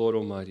prayed to the Lord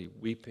Almighty,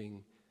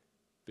 weeping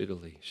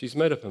bitterly. She's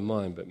made up her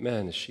mind, but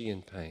man, is she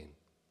in pain.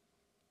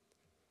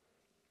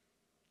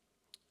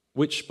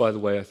 Which, by the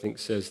way, I think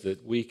says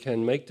that we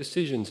can make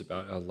decisions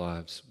about our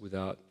lives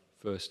without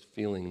first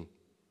feeling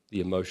the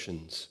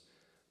emotions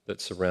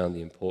that surround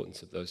the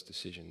importance of those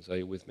decisions. Are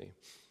you with me?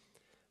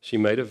 She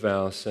made a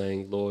vow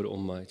saying, "Lord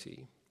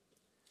Almighty,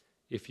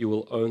 if you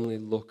will only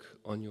look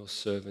on your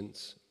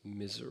servant's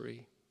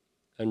misery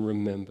and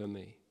remember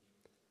me,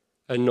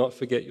 and not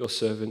forget your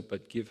servant,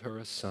 but give her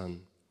a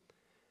son,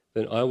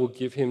 then I will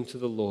give him to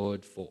the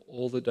Lord for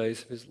all the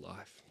days of his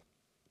life,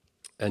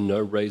 and no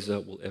razor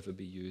will ever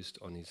be used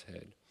on his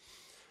head."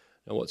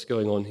 Now, what's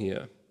going on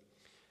here?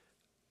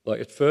 Like,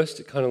 at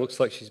first, it kind of looks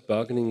like she's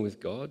bargaining with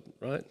God,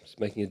 right? She's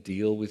making a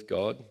deal with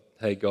God.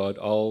 Hey, God,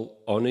 I'll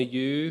honor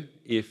you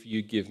if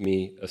you give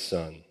me a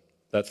son.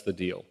 That's the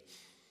deal.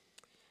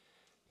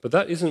 But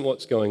that isn't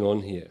what's going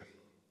on here.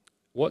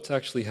 What's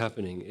actually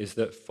happening is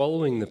that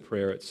following the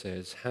prayer, it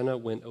says, Hannah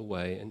went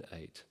away and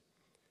ate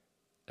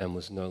and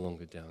was no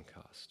longer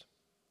downcast.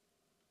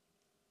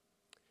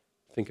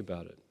 Think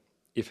about it.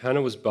 If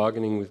Hannah was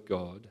bargaining with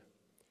God,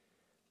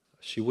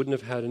 she wouldn't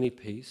have had any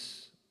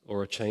peace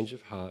or a change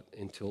of heart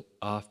until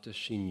after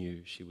she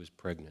knew she was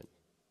pregnant.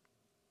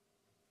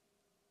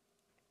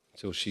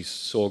 Until she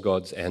saw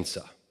God's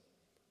answer.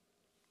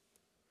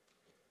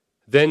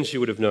 Then she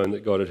would have known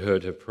that God had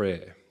heard her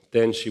prayer.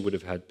 Then she would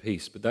have had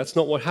peace. But that's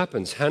not what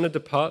happens. Hannah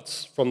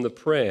departs from the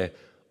prayer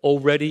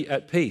already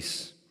at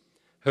peace.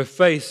 Her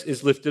face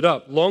is lifted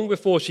up long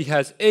before she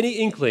has any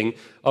inkling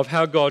of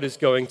how God is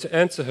going to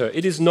answer her.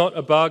 It is not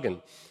a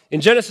bargain.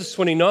 In Genesis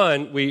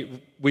 29,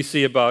 we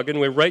see a bargain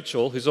where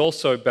Rachel, who's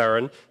also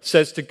barren,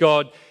 says to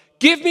God,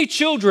 "Give me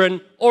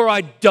children or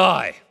I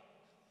die."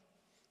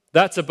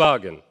 That's a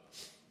bargain.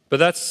 But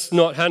that's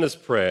not Hannah's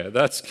prayer.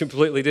 That's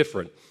completely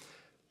different.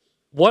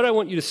 What I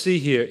want you to see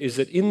here is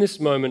that in this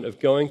moment of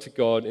going to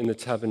God in the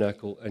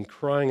tabernacle and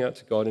crying out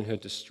to God in her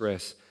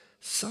distress,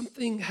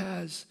 something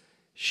has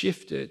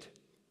shifted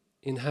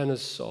in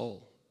Hannah's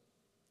soul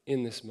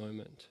in this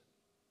moment.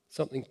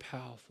 Something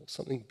powerful,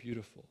 something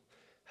beautiful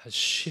has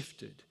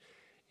shifted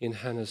in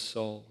Hannah's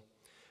soul.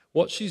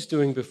 What she's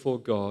doing before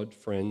God,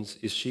 friends,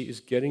 is she is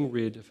getting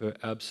rid of her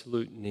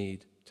absolute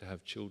need to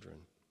have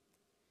children.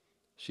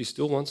 She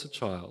still wants a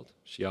child.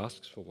 She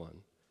asks for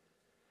one.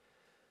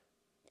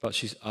 But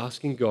she's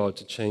asking God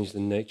to change the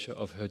nature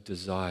of her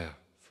desire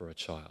for a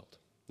child.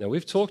 Now,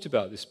 we've talked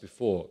about this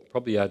before,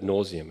 probably ad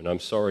nauseum, and I'm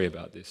sorry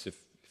about this if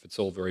it's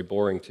all very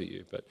boring to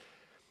you, but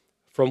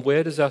from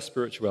where does our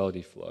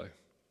spirituality flow?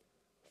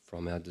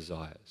 From our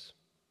desires.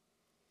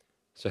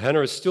 So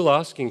Hannah is still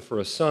asking for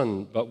a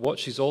son, but what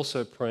she's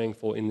also praying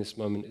for in this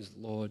moment is,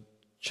 Lord,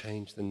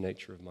 change the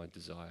nature of my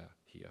desire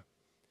here.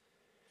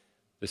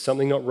 There's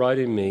something not right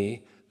in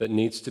me that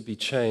needs to be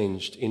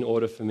changed in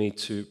order for me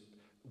to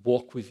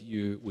walk with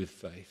you with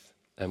faith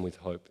and with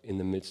hope in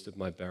the midst of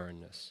my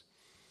barrenness.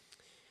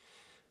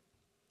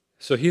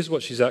 So here's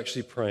what she's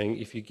actually praying.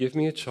 If you give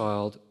me a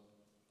child,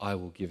 I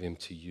will give him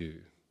to you.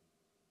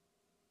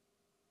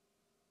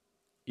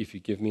 If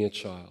you give me a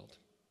child,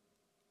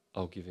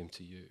 I'll give him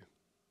to you.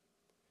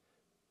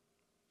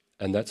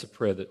 And that's a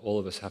prayer that all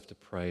of us have to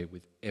pray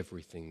with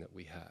everything that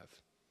we have.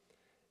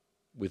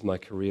 With my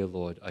career,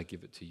 Lord, I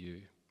give it to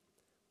you.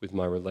 With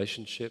my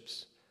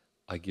relationships,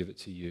 I give it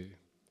to you.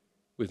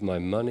 With my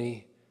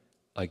money,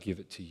 I give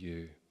it to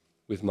you.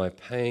 With my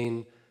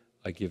pain,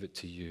 I give it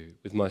to you.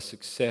 With my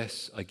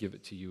success, I give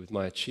it to you. With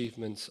my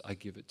achievements, I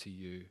give it to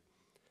you.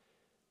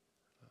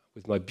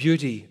 With my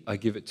beauty, I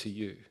give it to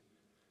you.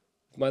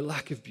 With my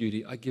lack of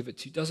beauty, I give it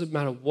to you. Doesn't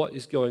matter what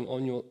is going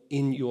on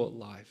in your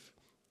life.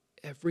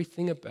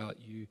 Everything about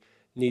you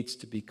needs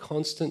to be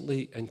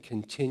constantly and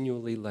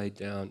continually laid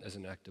down as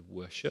an act of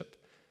worship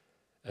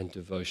and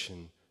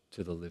devotion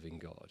to the living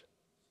God.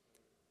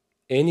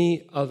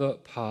 Any other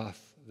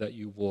path that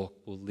you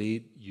walk will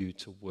lead you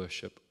to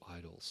worship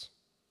idols.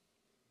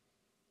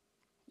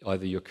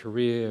 Either your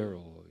career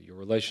or your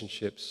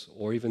relationships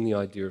or even the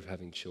idea of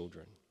having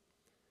children.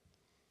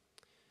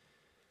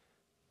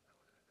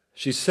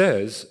 She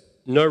says,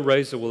 no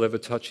razor will ever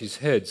touch his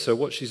head. So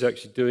what she's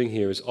actually doing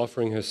here is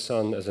offering her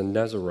son as a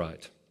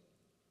Nazirite.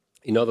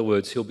 In other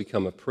words, he'll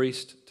become a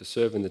priest to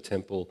serve in the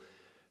temple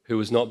who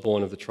was not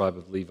born of the tribe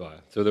of Levi.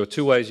 So there are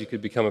two ways you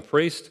could become a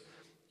priest.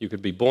 You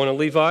could be born a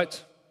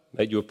Levite,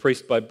 made you a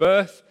priest by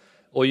birth,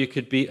 or you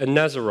could be a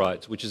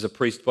Nazirite, which is a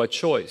priest by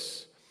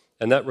choice.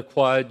 And that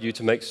required you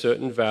to make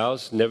certain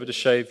vows, never to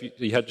shave.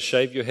 You had to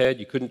shave your head,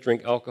 you couldn't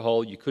drink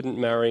alcohol, you couldn't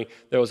marry.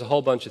 There was a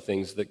whole bunch of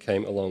things that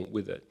came along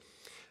with it.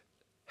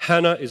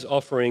 Hannah is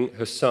offering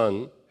her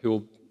son,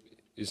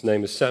 his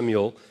name is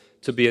Samuel,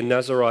 to be a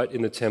Nazirite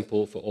in the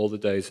temple for all the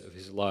days of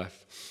his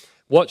life.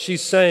 What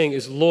she's saying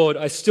is, Lord,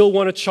 I still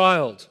want a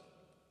child,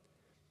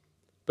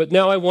 but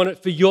now I want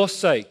it for your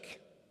sake,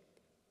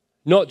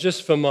 not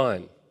just for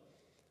mine.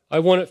 I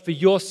want it for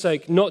your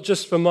sake, not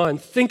just for mine.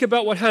 Think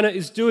about what Hannah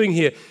is doing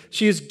here.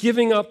 She is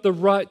giving up the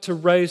right to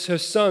raise her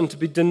son, to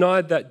be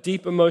denied that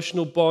deep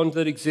emotional bond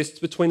that exists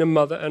between a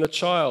mother and a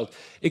child,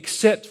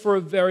 except for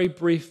a very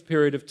brief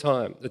period of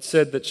time. It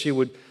said that she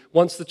would,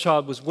 once the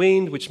child was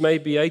weaned, which may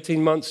be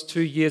 18 months,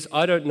 2 years,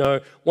 I don't know,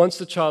 once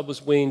the child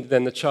was weaned,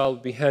 then the child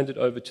would be handed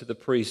over to the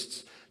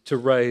priests to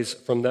raise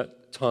from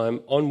that time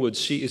onwards.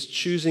 She is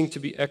choosing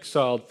to be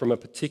exiled from a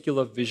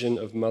particular vision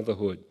of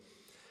motherhood.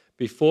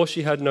 Before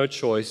she had no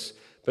choice,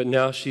 but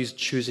now she's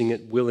choosing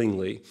it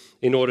willingly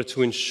in order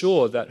to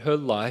ensure that her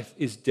life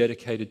is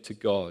dedicated to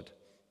God.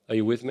 Are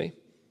you with me?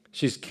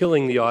 She's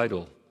killing the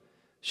idol.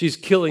 She's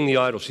killing the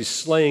idol. She's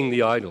slaying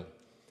the idol.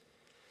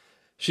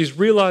 She's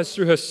realized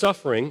through her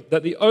suffering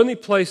that the only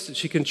place that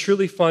she can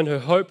truly find her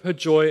hope, her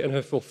joy, and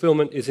her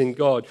fulfillment is in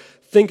God.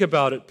 Think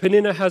about it.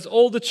 Peninnah has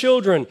all the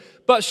children,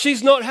 but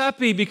she's not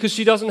happy because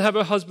she doesn't have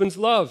her husband's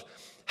love.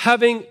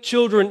 Having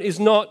children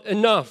is not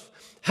enough.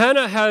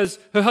 Hannah has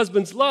her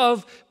husband's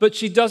love, but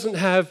she doesn't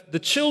have the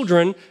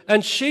children,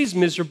 and she's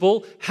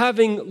miserable.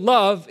 Having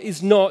love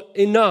is not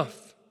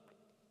enough.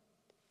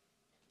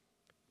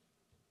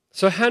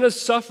 So Hannah's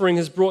suffering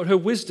has brought her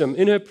wisdom.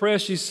 In her prayer,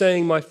 she's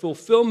saying, my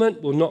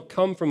fulfillment will not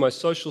come from my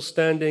social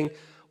standing,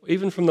 or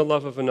even from the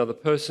love of another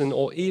person,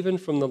 or even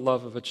from the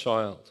love of a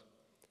child.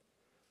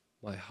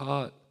 My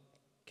heart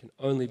can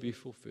only be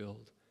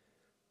fulfilled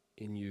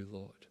in you,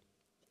 Lord.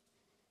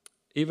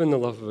 Even the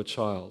love of a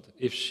child,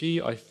 if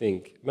she, I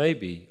think,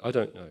 maybe, I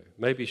don't know,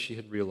 maybe she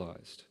had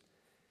realized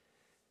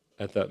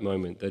at that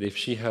moment that if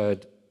she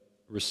had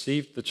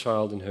received the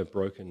child in her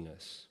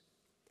brokenness,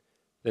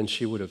 then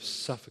she would have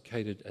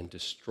suffocated and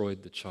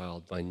destroyed the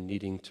child by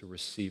needing to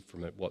receive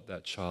from it what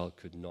that child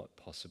could not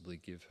possibly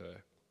give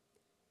her.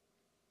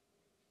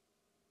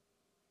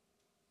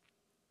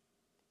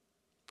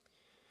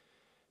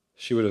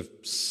 She would have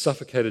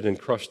suffocated and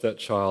crushed that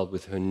child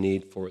with her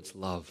need for its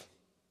love.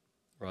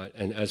 Right?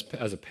 And as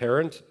a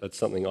parent, that's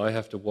something I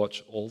have to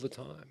watch all the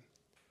time.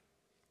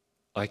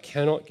 I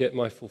cannot get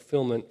my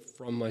fulfillment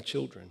from my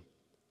children.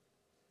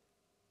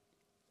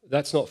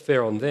 That's not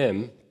fair on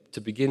them to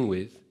begin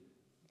with.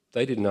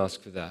 They didn't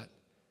ask for that.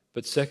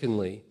 But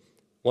secondly,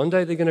 one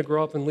day they're going to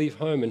grow up and leave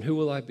home, and who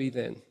will I be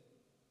then?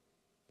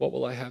 What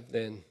will I have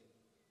then?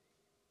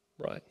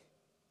 Right?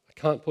 I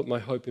can't put my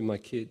hope in my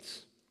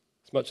kids,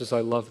 as much as I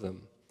love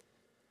them.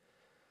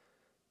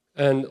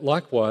 And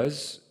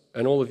likewise,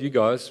 and all of you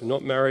guys who are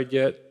not married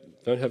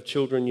yet, don't have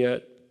children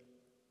yet,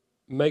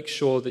 make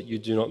sure that you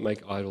do not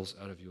make idols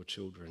out of your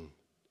children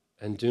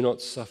and do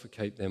not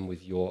suffocate them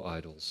with your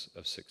idols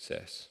of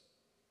success.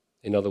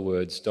 In other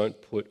words,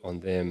 don't put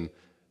on them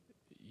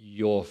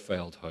your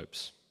failed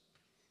hopes.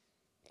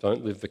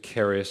 Don't live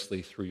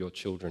vicariously through your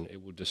children.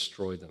 It will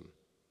destroy them.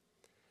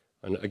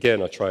 And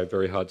again, I try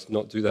very hard to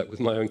not do that with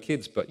my own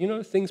kids, but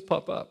things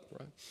pop up,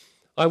 right?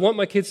 I want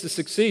my kids to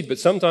succeed, but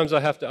sometimes I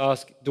have to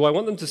ask, do I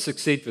want them to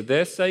succeed for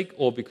their sake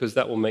or because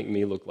that will make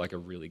me look like a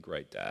really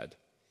great dad?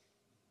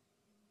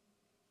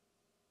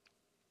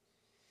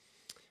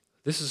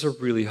 This is a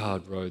really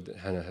hard road that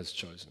Hannah has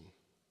chosen.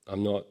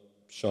 I'm not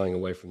shying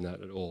away from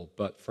that at all.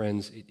 But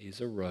friends, it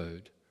is a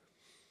road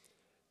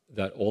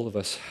that all of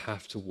us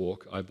have to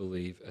walk, I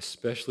believe,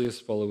 especially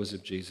as followers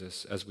of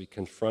Jesus, as we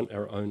confront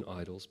our own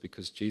idols,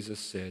 because Jesus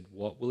said,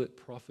 "What will it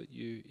profit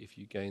you if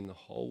you gain the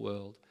whole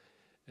world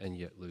and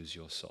yet lose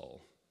your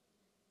soul?"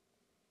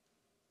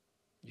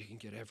 You can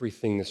get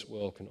everything this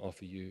world can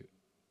offer you,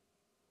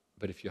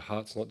 but if your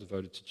heart's not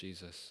devoted to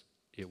Jesus,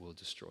 it will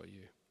destroy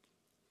you.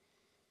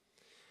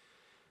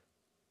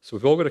 So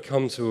we've all got to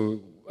come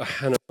to a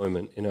Hannah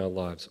moment in our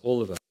lives,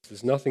 all of us.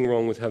 There's nothing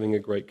wrong with having a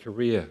great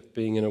career,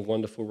 being in a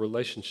wonderful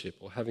relationship,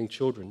 or having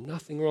children.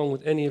 Nothing wrong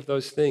with any of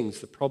those things.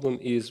 The problem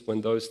is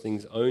when those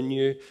things own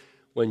you,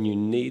 when you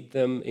need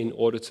them in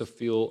order to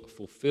feel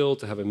fulfilled,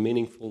 to have a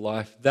meaningful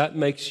life. That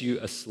makes you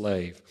a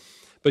slave.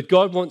 But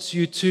God wants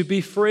you to be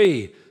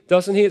free,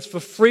 doesn't He? It's for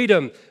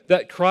freedom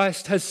that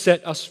Christ has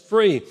set us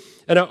free.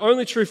 And our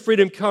only true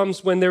freedom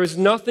comes when there is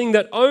nothing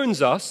that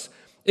owns us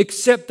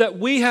except that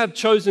we have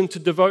chosen to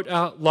devote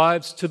our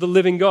lives to the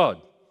living God.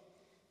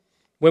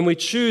 When we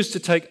choose to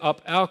take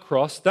up our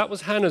cross, that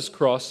was Hannah's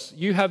cross.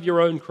 You have your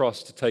own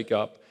cross to take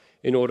up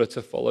in order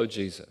to follow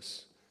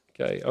Jesus.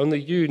 Okay? Only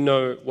you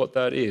know what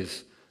that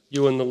is.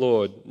 You and the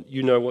Lord,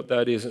 you know what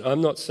that is. And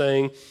I'm not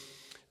saying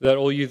that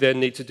all you then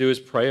need to do is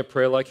pray a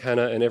prayer like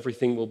Hannah and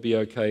everything will be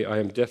okay. I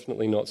am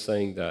definitely not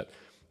saying that.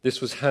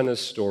 This was Hannah's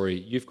story.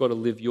 You've got to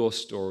live your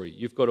story.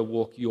 You've got to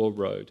walk your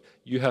road.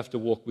 You have to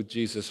walk with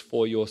Jesus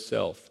for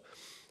yourself.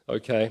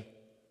 Okay?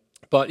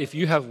 But if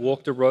you have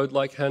walked a road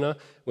like Hannah,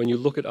 when you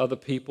look at other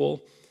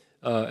people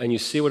and you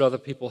see what other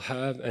people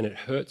have and it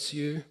hurts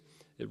you,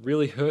 it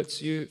really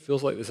hurts you, it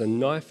feels like there's a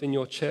knife in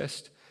your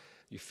chest,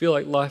 you feel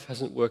like life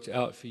hasn't worked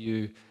out for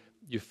you,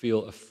 you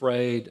feel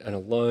afraid and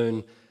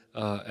alone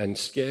and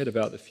scared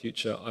about the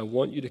future, I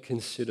want you to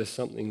consider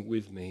something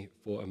with me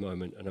for a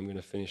moment, and I'm going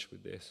to finish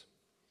with this.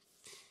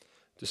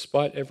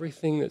 Despite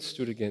everything that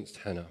stood against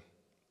Hannah,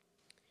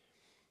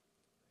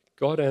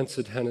 God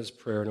answered Hannah's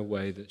prayer in a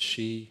way that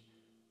she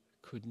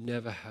could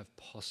never have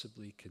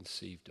possibly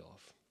conceived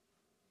of.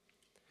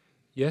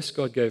 Yes,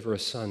 God gave her a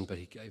son, but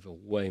He gave her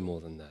way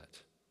more than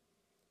that.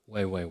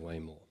 Way, way, way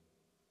more.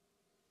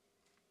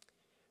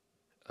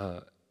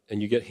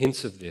 And you get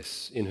hints of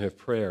this in her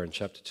prayer in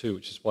chapter 2,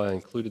 which is why I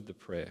included the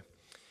prayer.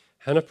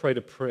 Hannah prayed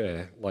a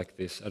prayer like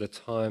this at a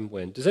time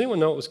when... Does anyone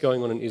know what was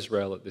going on in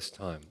Israel at this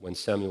time, when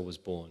Samuel was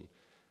born?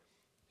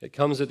 It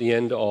comes at the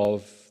end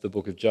of the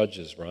book of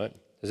Judges, right?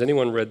 Has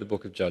anyone read the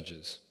book of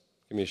Judges?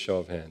 Give me a show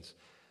of hands.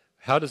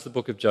 How does the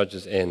book of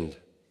Judges end?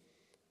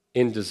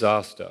 In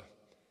disaster.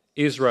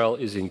 Israel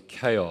is in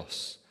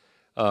chaos.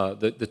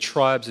 The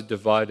tribes are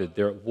divided.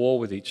 They're at war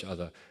with each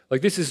other.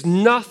 Like, this is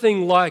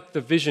nothing like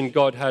the vision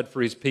God had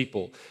for His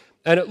people.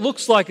 And it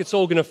looks like it's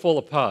all going to fall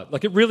apart.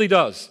 Like, it really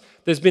does.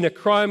 There's been a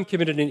crime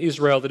committed in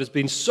Israel that has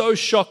been so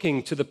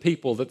shocking to the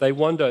people that they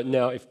wonder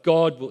now if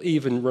God will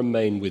even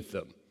remain with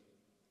them.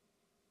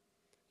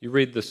 You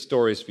read the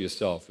stories for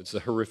yourself. It's a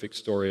horrific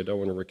story. I don't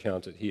want to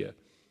recount it here.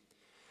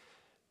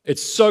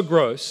 It's so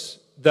gross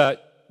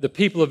that the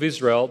people of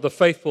Israel, the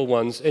faithful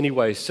ones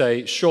anyway,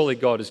 say, surely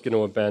God is going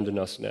to abandon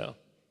us now.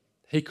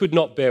 He could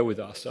not bear with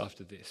us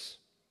after this.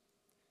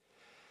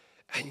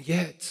 And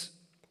yet,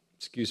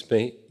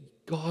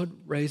 God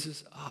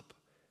raises up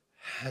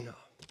Hannah.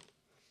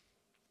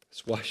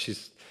 That's why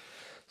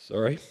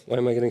why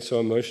am I getting so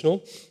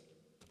emotional?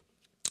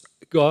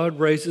 God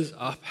raises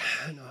up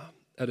Hannah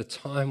at a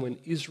time when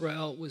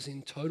Israel was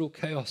in total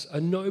chaos,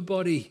 a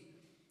nobody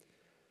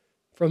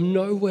from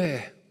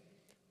nowhere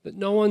that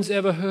no one's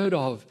ever heard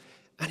of.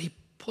 And He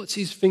puts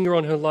His finger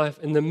on her life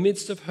in the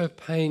midst of her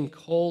pain,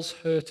 calls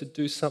her to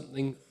do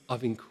something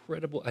of an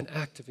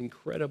act of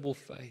incredible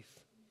faith.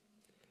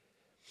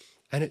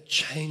 And it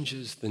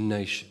changes the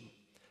nation.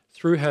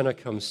 Through Hannah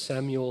comes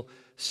Samuel.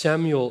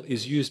 Samuel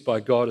is used by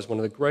God as one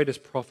of the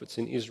greatest prophets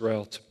in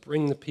Israel to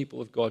bring the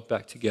people of God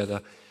back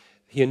together.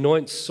 He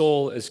anoints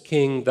Saul as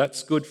king.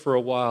 That's good for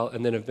a while.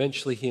 And then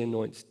eventually He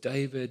anoints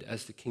David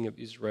as the king of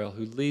Israel,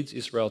 who leads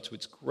Israel to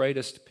its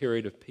greatest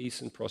period of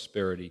peace and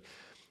prosperity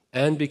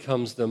and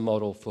becomes the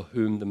model for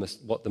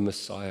what the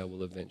Messiah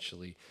will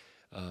eventually,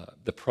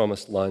 the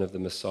promised line of the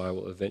Messiah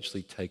will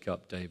eventually take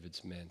up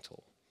David's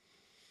mantle.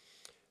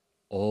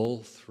 All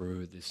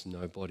through this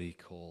nobody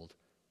called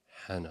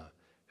Hannah,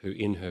 who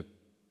in her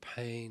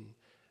pain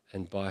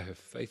and by her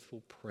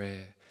faithful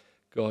prayer,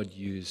 God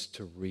used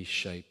to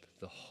reshape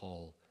the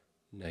whole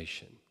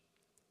nation.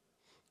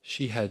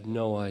 She had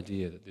no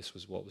idea that this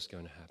was what was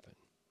going to happen.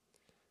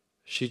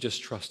 She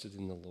just trusted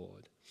in the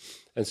Lord.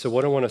 And so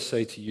what I want to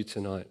say to you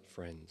tonight,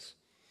 friends,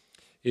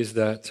 is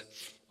that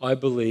I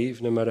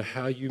believe no matter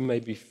how you may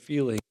be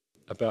feeling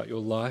about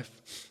your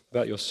life,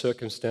 about your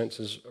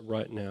circumstances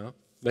right now,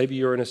 maybe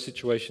you're in a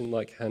situation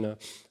like Hannah,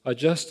 I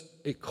just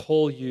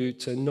call you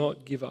to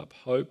not give up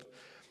hope,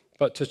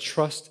 but to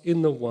trust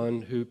in the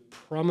one who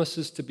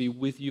promises to be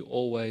with you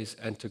always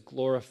and to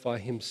glorify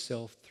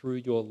himself through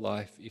your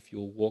life if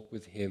you'll walk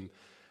with him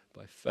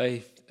by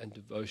faith and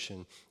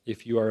devotion.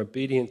 If you are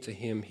obedient to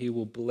him, he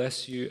will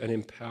bless you and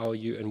empower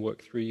you and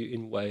work through you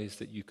in ways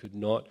that you could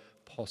not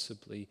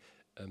possibly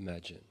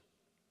imagine.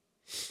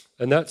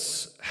 And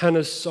that's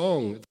Hannah's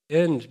song. At the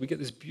end, we get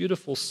this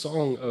beautiful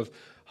song of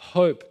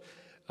hope,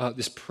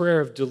 this prayer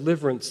of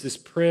deliverance, this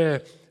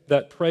prayer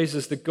that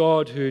praises the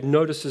God who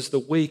notices the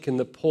weak and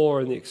the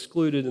poor and the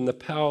excluded and the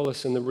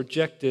powerless and the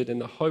rejected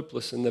and the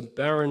hopeless and the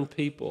barren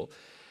people.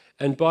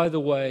 And by the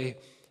way,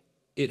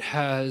 it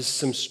has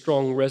some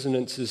strong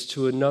resonances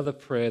to another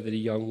prayer that a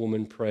young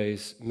woman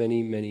prays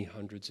many, many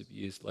hundreds of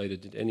years later.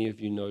 Did any of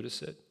you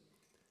notice it?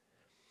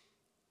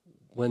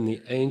 When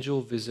the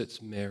angel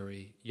visits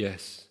Mary,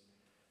 yes,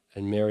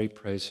 and Mary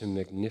prays her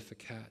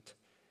Magnificat,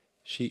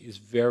 she is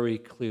very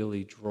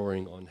clearly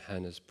drawing on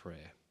Hannah's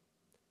prayer,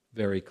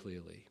 very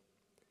clearly.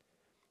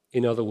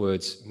 In other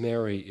words,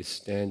 Mary is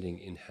standing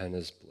in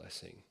Hannah's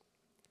blessing.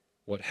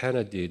 What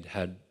Hannah did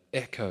had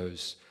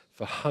echoes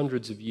for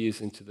hundreds of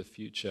years into the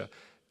future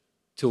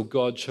till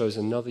God chose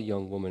another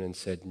young woman and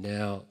said,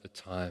 now the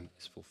time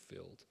is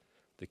fulfilled.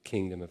 The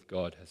kingdom of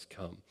God has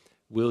come.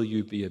 Will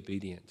you be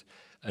obedient?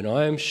 And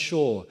I am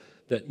sure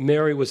that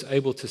Mary was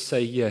able to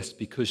say yes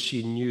because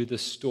she knew the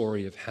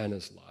story of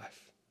Hannah's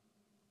life.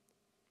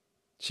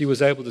 She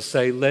was able to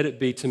say, let it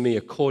be to me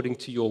according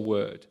to your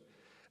word.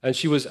 And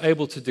she was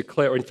able to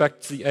declare, or in fact,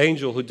 it's the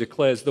angel who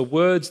declares the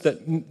words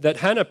that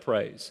Hannah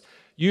prays.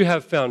 You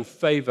have found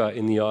favor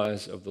in the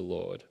eyes of the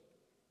Lord.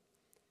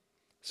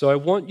 So I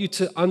want you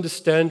to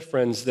understand,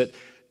 friends, that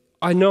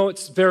I know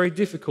it's very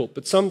difficult,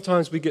 but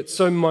sometimes we get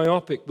so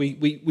myopic.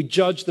 We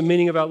judge the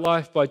meaning of our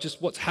life by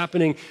just what's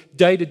happening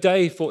day to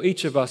day for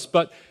each of us.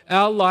 But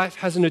our life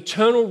has an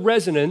eternal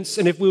resonance,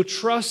 and if we'll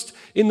trust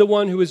in the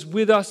one who is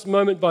with us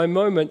moment by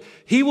moment,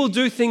 he will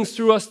do things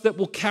through us that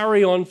will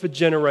carry on for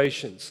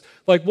generations.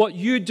 Like what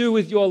you do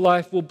with your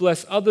life will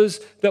bless others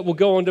that will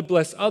go on to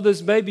bless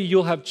others. Maybe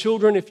you'll have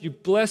children. If you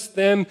bless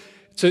them,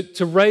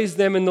 to raise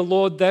them in the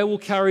Lord, they will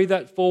carry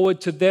that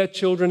forward to their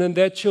children and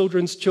their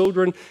children's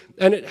children.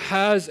 And it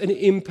has an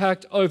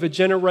impact over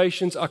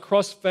generations,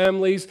 across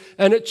families,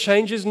 and it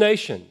changes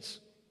nations.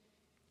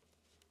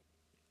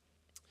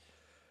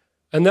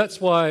 And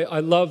that's why I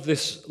love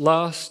this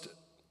last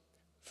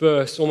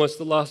verse, almost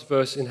the last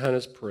verse in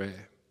Hannah's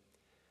prayer.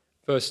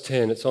 Verse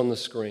 10, it's on the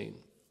screen.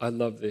 I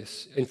love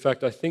this. In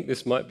fact, I think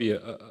this might be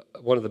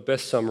one of the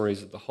best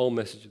summaries of the whole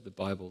message of the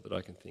Bible that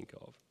I can think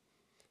of.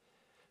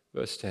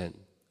 Verse 10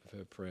 of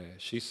her prayer,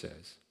 she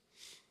says,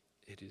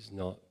 it is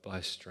not by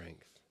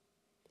strength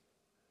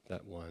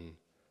that one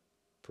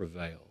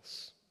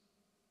prevails,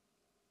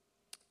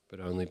 but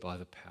only by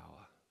the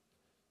power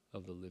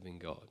of the living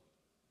God.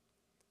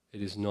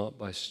 It is not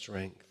by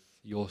strength,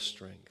 your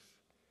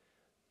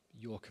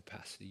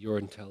capacity, your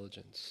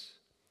intelligence,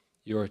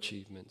 your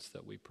achievements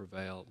that we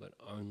prevail, but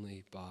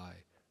only by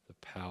the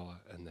power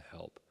and the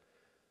help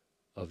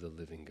of the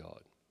living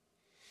God.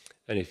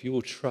 And if you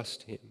will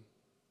trust him,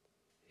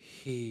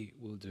 he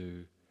will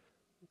do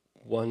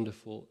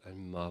wonderful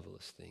and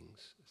marvelous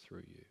things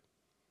through you.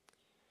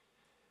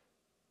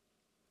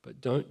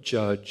 But don't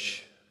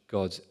judge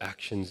God's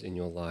actions in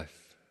your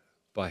life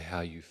by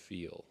how you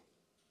feel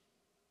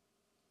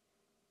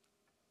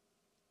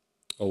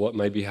or what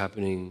may be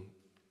happening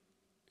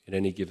at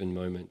any given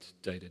moment,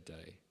 day to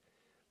day.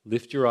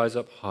 Lift your eyes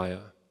up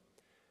higher,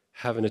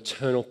 have an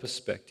eternal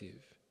perspective,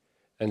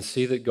 and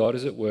see that God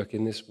is at work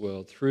in this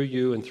world through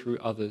you and through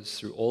others,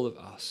 through all of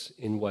us,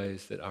 in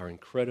ways that are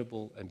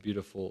incredible and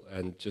beautiful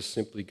and just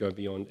simply go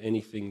beyond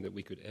anything that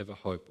we could ever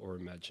hope or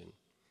imagine.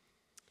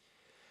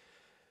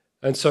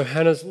 And so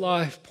Hannah's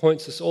life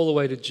points us all the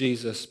way to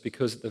Jesus,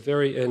 because at the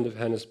very end of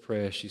Hannah's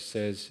prayer, she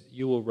says,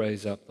 you will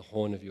raise up the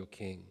horn of your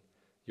king,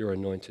 your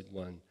anointed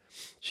one.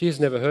 She has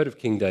never heard of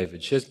King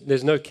David.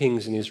 There's no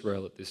kings in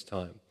Israel at this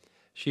time.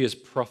 She is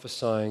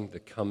prophesying the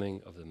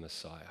coming of the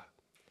Messiah.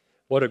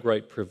 What a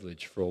great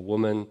privilege for a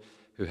woman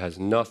who has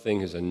nothing,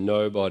 who's a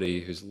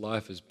nobody, whose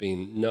life has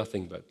been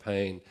nothing but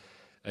pain,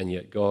 and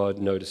yet God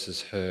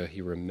notices her,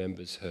 he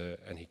remembers her,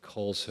 and he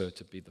calls her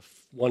to be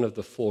one of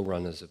the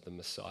forerunners of the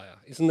Messiah.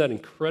 Isn't that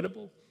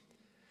incredible?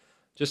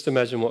 Just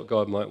imagine what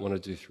God might want to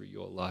do through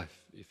your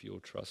life if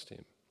you'll trust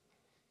him.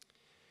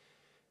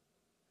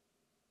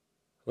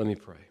 Let me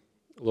pray.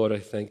 Lord, I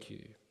thank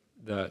you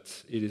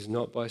that it is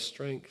not by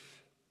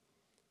strength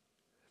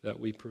that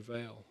we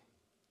prevail,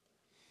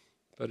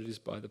 but it is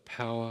by the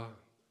power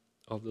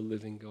of the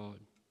living God.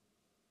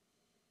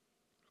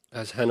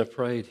 As Hannah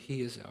prayed,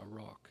 he is our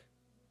rock.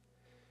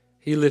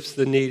 He lifts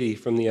the needy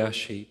from the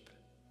ash heap.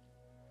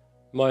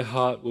 My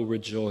heart will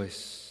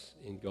rejoice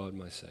in God,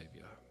 my Savior.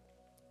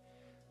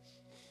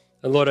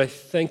 And Lord, I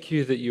thank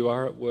you that you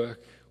are at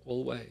work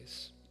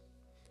always,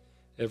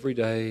 every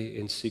day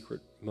in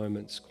secret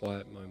moments,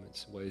 quiet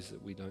moments, ways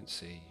that we don't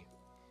see.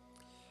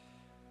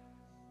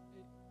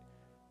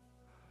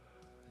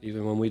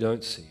 Even when we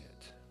don't see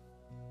it,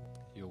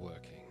 you're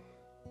working.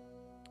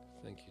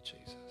 Thank you,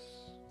 Jesus.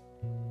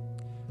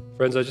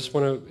 Friends, I just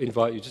want to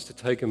invite you just to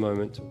take a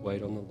moment to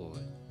wait on the Lord.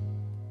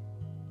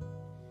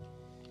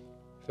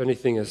 If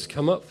anything has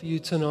come up for you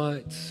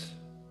tonight,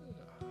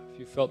 if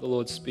you felt the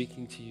Lord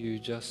speaking to you,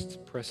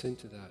 just press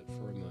into that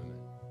for a moment.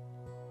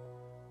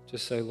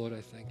 Just say, Lord,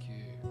 I thank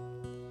you.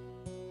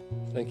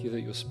 Thank you that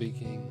you're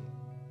speaking.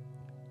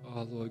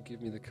 Oh, Lord,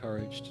 give me the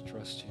courage to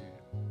trust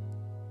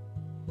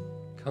you.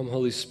 Come,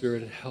 Holy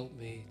Spirit, and help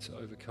me to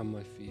overcome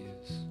my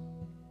fears,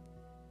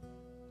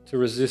 to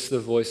resist the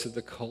voice of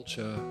the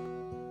culture,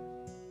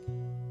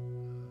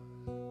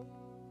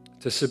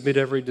 to submit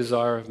every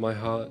desire of my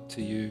heart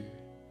to you.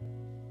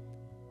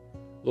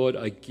 Lord,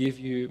 I give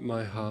you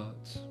my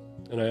heart,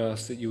 and I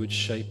ask that you would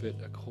shape it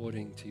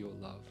according to your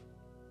love.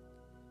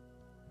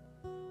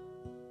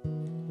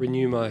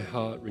 Renew my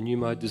heart, renew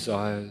my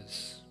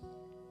desires,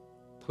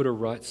 put a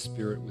right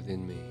spirit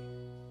within me.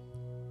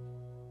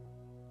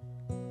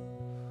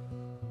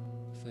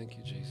 Thank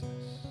you, Jesus.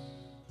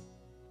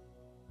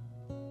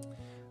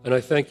 And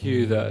I thank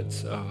you that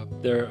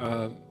there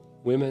are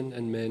women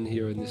and men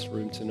here in this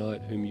room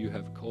tonight whom you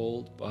have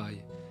called by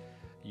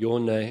your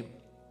name.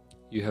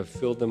 You have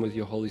filled them with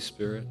your Holy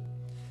Spirit,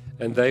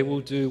 and they will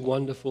do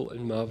wonderful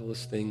and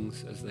marvelous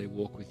things as they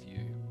walk with you.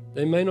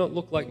 They may not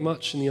look like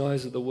much in the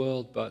eyes of the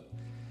world, but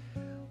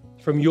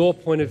from your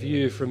point of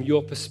view, from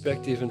your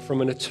perspective, and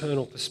from an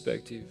eternal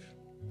perspective,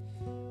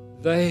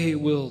 they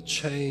will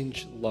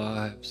change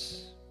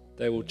lives.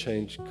 They will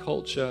change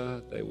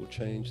culture. They will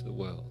change the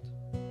world.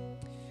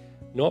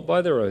 Not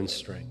by their own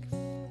strength,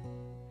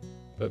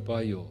 but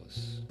by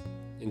yours.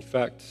 In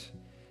fact,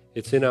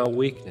 it's in our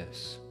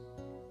weakness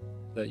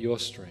that your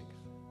strength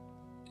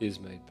is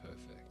made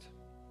perfect.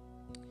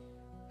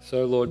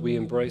 So, Lord, we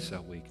embrace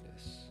our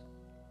weakness.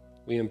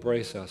 We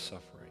embrace our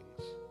sufferings.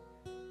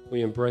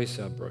 We embrace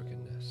our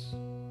brokenness.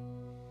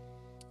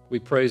 We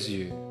praise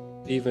you,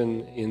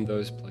 even in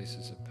those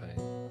places of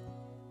pain,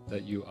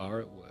 that you are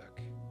at work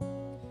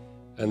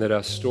and that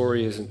our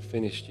story isn't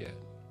finished yet,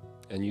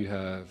 and you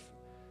have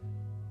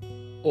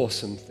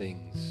awesome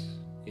things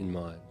in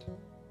mind,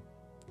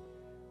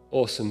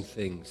 awesome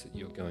things that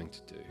you're going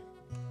to do.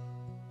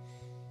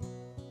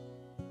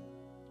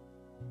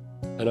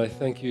 And I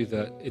thank you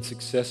that it's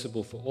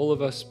accessible for all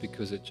of us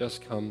because it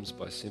just comes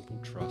by simple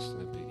trust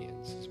and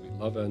obedience. As we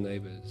love our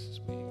neighbors, as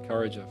we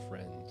encourage our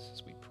friends,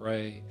 as we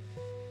pray,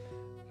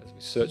 as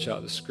we search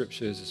out the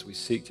scriptures, as we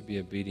seek to be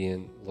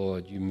obedient,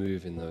 Lord, you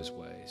move in those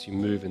ways. You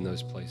move in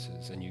those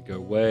places, and you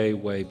go way,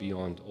 way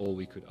beyond all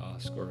we could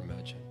ask or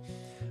imagine,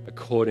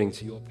 according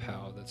to your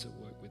power that's at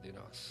work within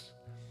us.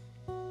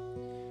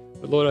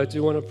 But Lord, I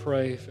do want to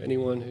pray for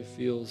anyone who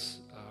feels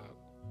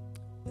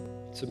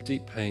some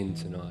deep pain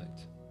tonight.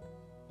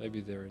 Maybe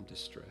they're in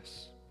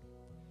distress.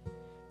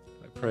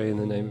 I pray in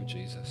the name of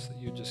Jesus that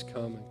you just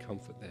come and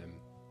comfort them.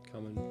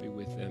 Come and be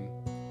with them.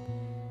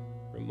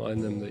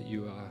 Remind them that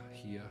you are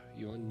here.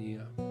 You are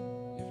near.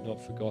 You've not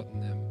forgotten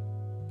them.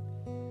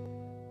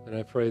 And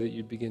I pray that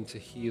you'd begin to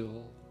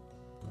heal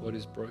what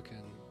is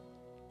broken.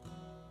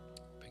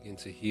 Begin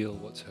to heal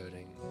what's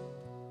hurting.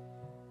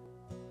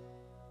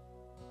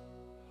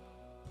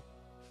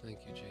 Thank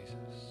you,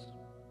 Jesus.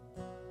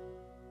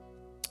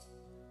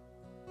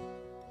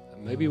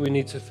 Maybe we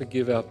need to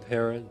forgive our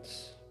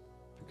parents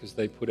because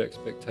they put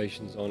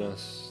expectations on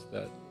us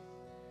that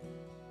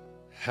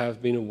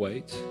have been a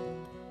weight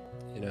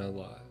in our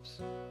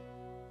lives.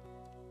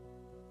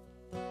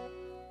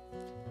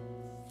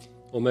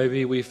 Or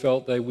maybe we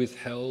felt they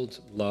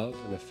withheld love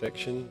and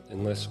affection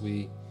unless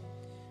we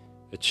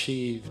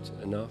achieved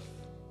enough,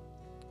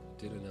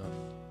 did enough.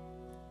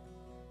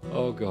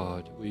 Oh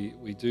God,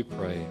 we do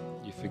pray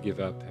you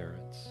forgive our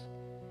parents.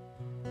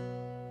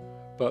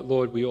 But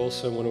Lord, we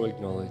also want to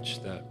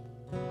acknowledge that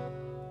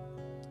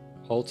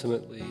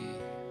ultimately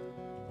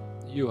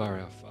you are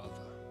our Father.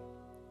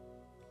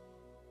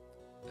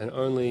 And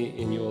only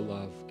in your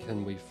love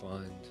can we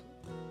find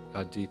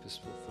our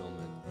deepest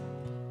fulfillment,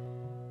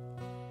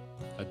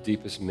 our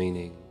deepest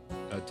meaning,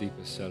 our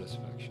deepest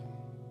satisfaction.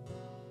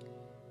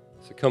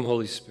 So come,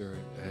 Holy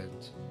Spirit,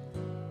 and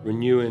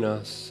renew in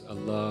us a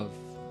love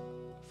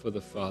for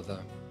the Father,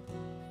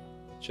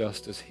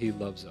 just as He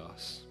loves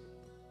us.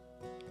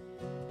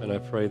 And I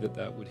pray that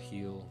that would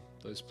heal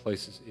those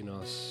places in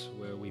us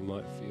where we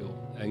might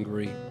feel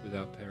angry with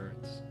our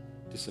parents,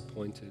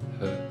 disappointed,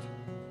 hurt.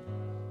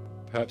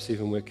 Perhaps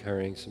even we're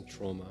carrying some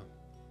trauma.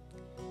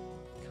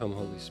 Come,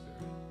 Holy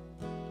Spirit.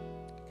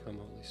 Come,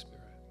 Holy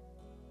Spirit.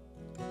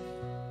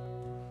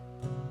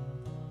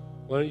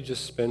 Why don't you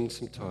just spend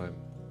some time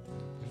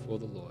before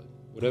the Lord,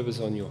 whatever's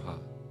on your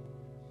heart.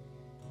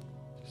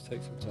 Just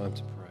take some time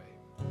to pray.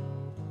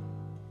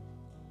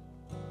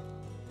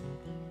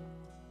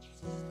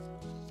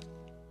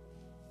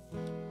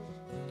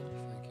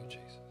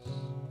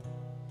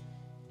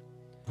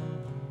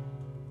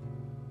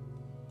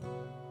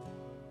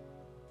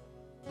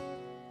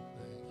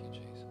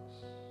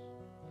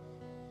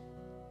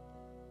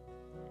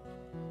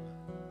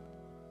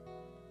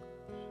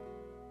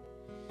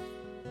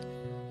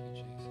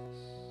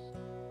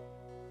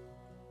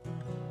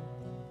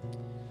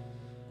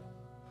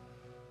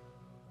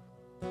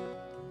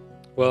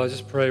 Well, I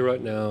just pray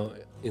right now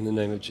in the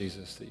name of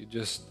Jesus that you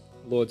just,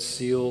 Lord,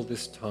 seal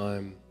this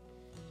time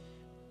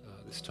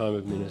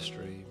of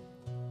ministry.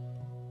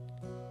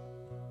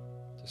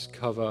 Just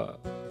cover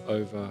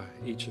over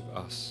each of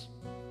us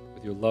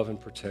with your love and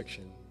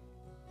protection.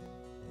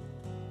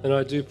 And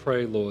I do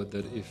pray, Lord,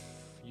 that if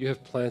you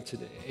have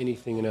planted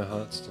anything in our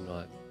hearts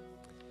tonight,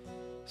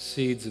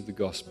 seeds of the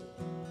gospel,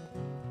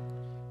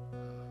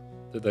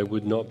 that they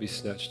would not be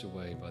snatched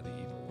away by the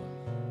evil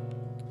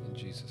one. In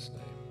Jesus' name,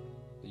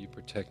 that you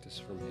protect us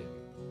from him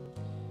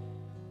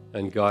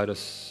and guide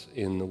us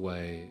in the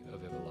way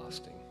of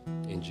everlasting.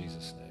 In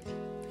Jesus' name,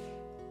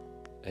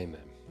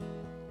 amen.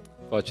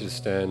 I invite you to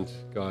stand,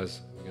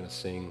 guys. We're going to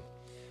sing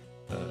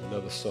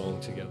another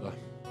song together.